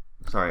 Okay.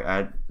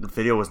 Sorry, the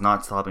video was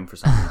not stopping for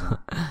some reason.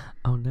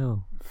 Oh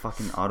no.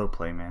 Fucking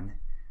autoplay, man.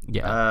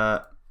 Yeah.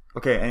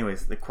 Okay,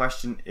 anyways, the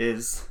question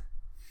is,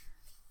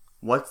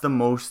 what's the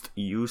most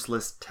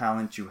useless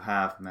talent you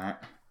have,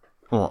 Matt?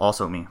 Well,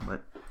 also me,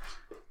 but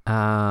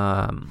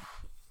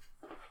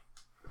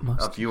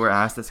most if you were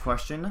asked this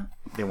question,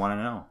 they want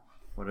to know,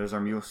 what is our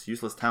most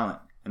useless talent?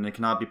 And it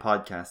cannot be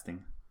podcasting.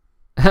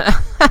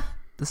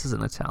 This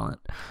isn't a talent.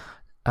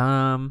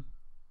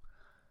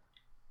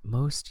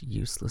 Most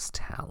useless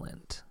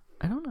talent.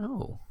 I don't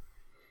know.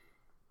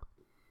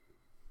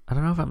 I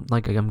don't know if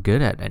I'm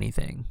good at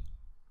anything.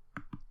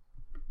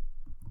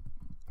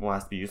 Well, it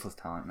has to be useless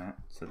talent, Matt.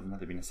 So it doesn't have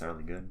to be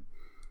necessarily good.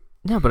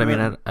 No, but I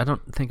mean, I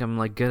don't think I'm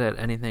good at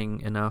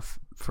anything enough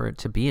for it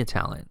to be a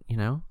talent, you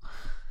know?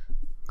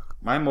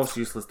 My most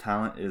useless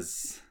talent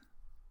is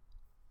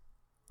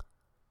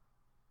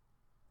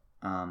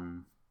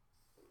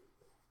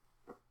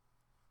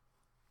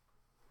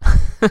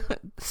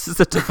This is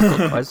a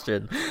difficult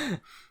question.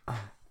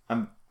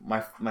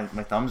 My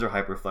thumbs are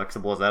hyper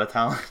flexible. Is that a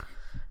talent?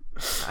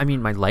 I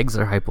mean, my legs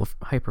are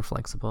hyper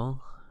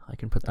flexible. I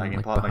can put them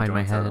behind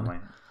my head.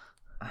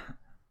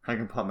 I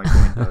can pop my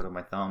joint out of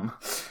my thumb.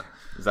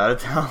 Is that a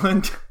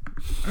talent?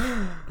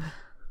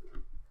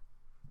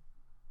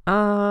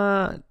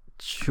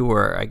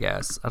 Sure, I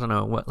guess. I don't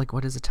know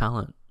what is a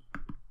talent?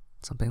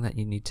 Something that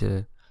you need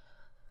to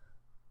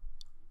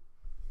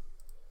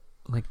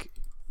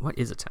what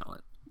is a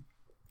talent?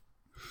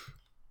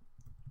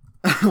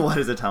 What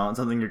is a talent?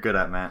 Something you're good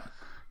at, Matt.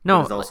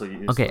 No. Also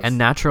okay, a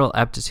natural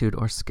aptitude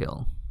or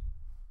skill.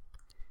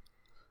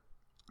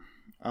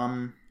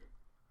 I'm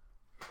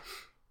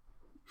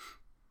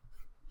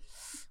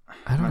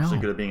I don't know. actually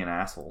good at being an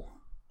asshole.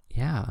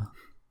 Yeah.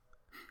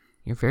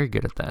 You're very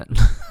good at that.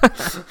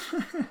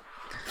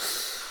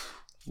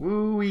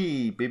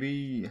 Woo-wee,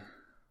 baby.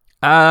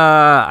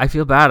 I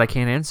feel bad. I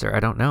can't answer.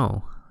 I don't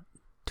know.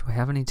 Do I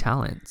have any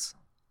talents?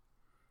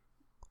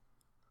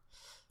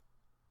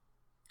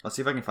 I'll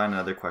see if I can find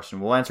another question.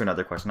 We'll answer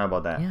another question. How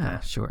about that?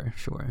 Yeah, sure.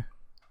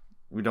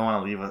 We don't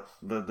want to leave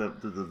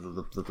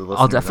the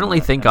I'll definitely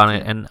think on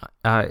it, and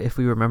if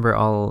we remember,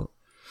 I'll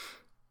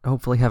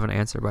hopefully have an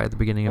answer by the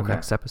beginning of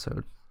next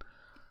episode.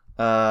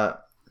 Here,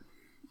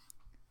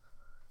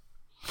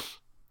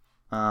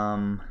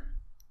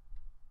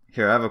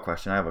 I have a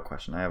question.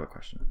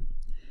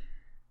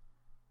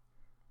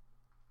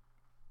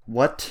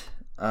 What,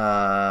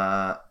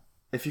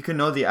 if you could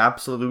know the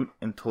absolute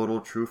and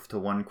total truth to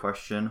one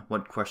question,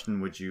 what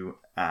question would you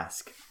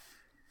ask?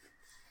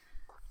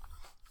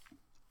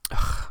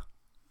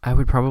 I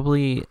would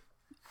probably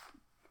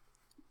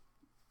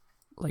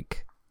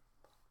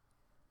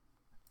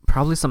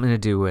something to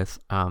do with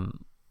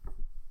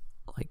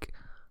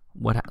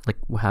what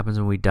happens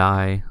when we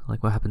die,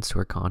 what happens to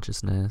our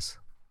consciousness,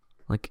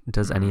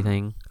 does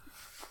anything,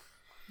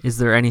 is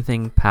there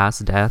anything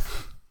past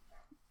death?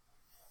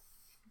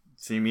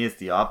 See, me, it's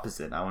the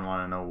opposite. I would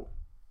want to know,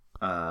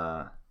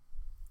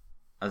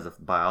 as a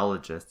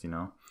biologist,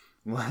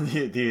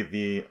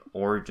 the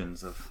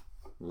origins of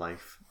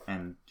life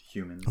and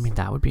humans. I mean,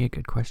 that would be a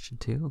good question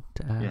too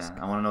to ask.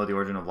 Yeah, I want to know the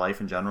origin of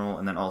life in general,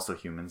 and then also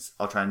humans.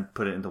 I'll try and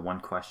put it into one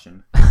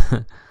question,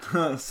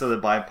 so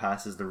that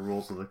bypasses the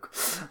rules of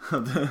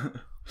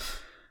the.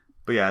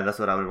 But yeah, that's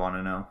what I would want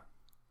to know,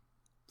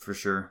 for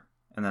sure,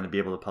 and then to be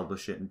able to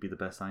publish it and be the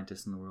best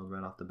scientist in the world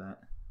right off the bat.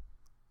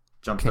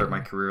 Jumpstart my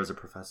career as a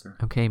professor.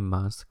 Okay,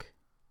 Musk.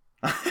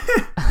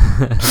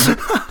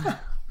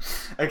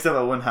 Except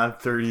I wouldn't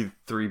have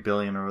 33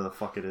 billion or whatever the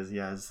fuck it is he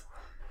has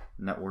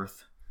net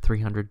worth.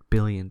 $300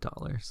 billion.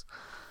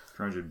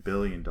 $300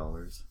 billion.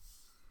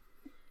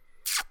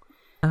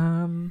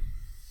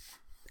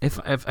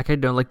 If I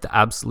could know the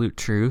absolute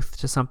truth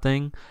to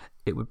something,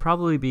 it would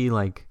probably be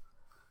why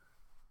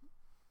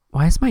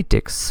is my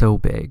dick so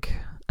big?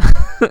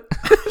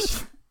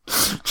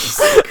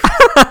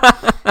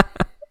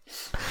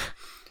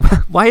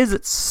 Why is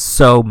it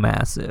so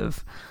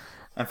massive?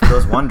 And for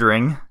those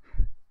wondering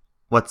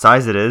what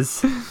size it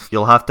is,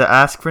 you'll have to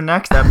ask for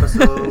next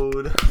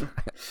episode.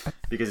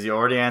 Because you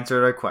already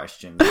answered our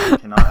question. You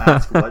cannot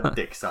ask what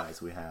dick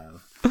size we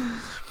have.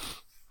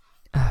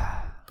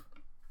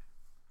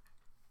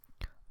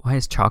 Why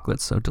is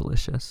chocolate so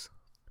delicious?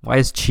 Why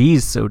is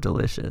cheese so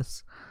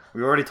delicious?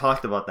 We already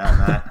talked about that,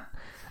 Matt.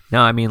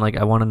 No, I mean, like,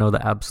 I want to know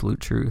the absolute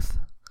truth.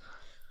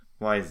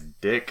 Why is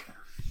dick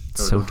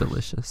so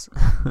delicious?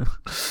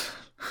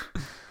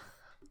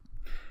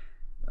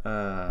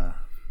 But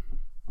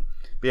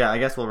yeah, I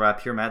guess we'll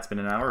wrap here, Matt. It's been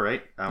an hour,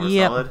 right? Hour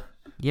solid.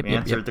 Yep. We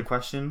answered the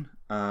question.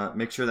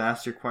 Make sure to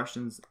ask your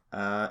questions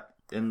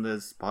in the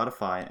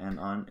Spotify and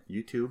on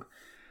YouTube.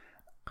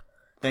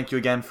 Thank you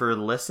again for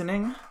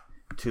listening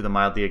to the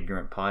Mildly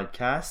Ignorant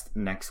podcast.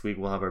 Next week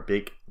we'll have our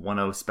big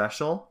 1-0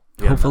 special.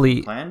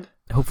 Hopefully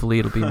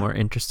it'll be more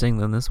interesting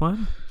than this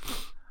one.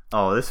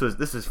 Oh, this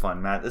is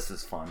fun, Matt. This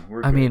is fun.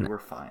 We're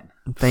fine.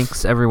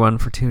 Thanks everyone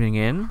for tuning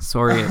in.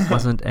 Sorry it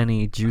wasn't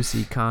any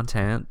juicy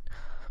content.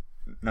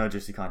 No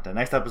juicy content.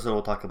 Next episode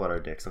we'll talk about our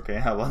dicks, okay?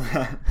 How about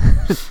that?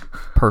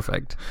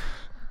 Perfect.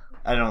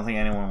 I don't think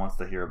anyone wants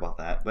to hear about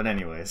that, but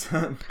anyways.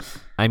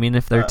 I mean,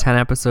 if they're 10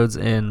 episodes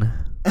in,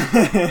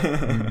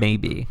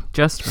 maybe.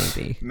 Just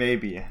maybe.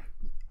 Maybe.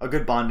 A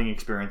good bonding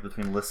experience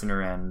between listener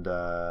and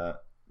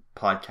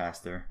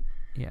podcaster.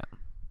 Yeah.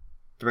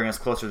 To bring us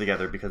closer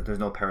together, because there's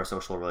no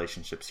parasocial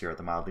relationships here at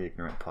the Mildly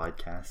Ignorant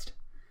podcast.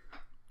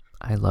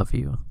 I love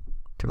you.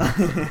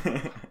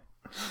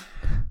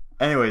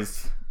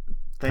 Anyways,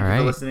 thank you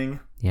for listening.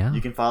 Yeah.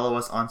 You can follow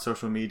us on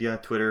social media,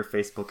 Twitter,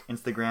 Facebook,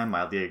 Instagram,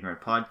 Mildly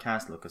Ignorant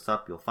Podcast. Look us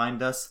up, you'll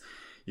find us.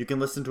 You can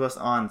listen to us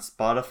on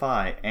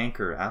Spotify,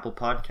 Anchor, Apple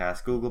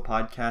Podcasts, Google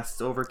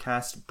Podcasts,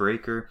 Overcast,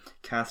 Breaker,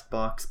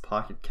 Castbox,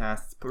 Pocket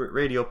Casts,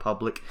 Radio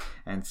Public,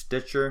 and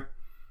Stitcher.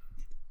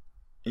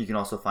 You can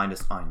also find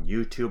us on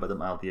YouTube at the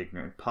Mildly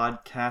Ignorant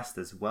Podcast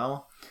as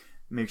well.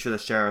 Make sure to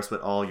share us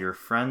with all your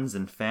friends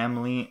and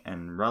family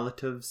and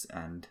relatives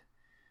and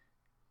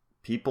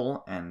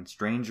people and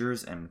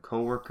strangers and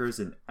coworkers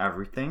and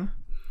everything.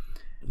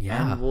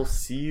 Yeah. And we'll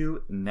see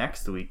you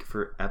next week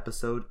for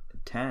episode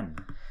 10.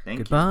 Thank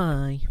you.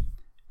 Goodbye.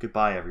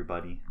 Goodbye,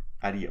 everybody.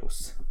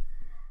 Adios.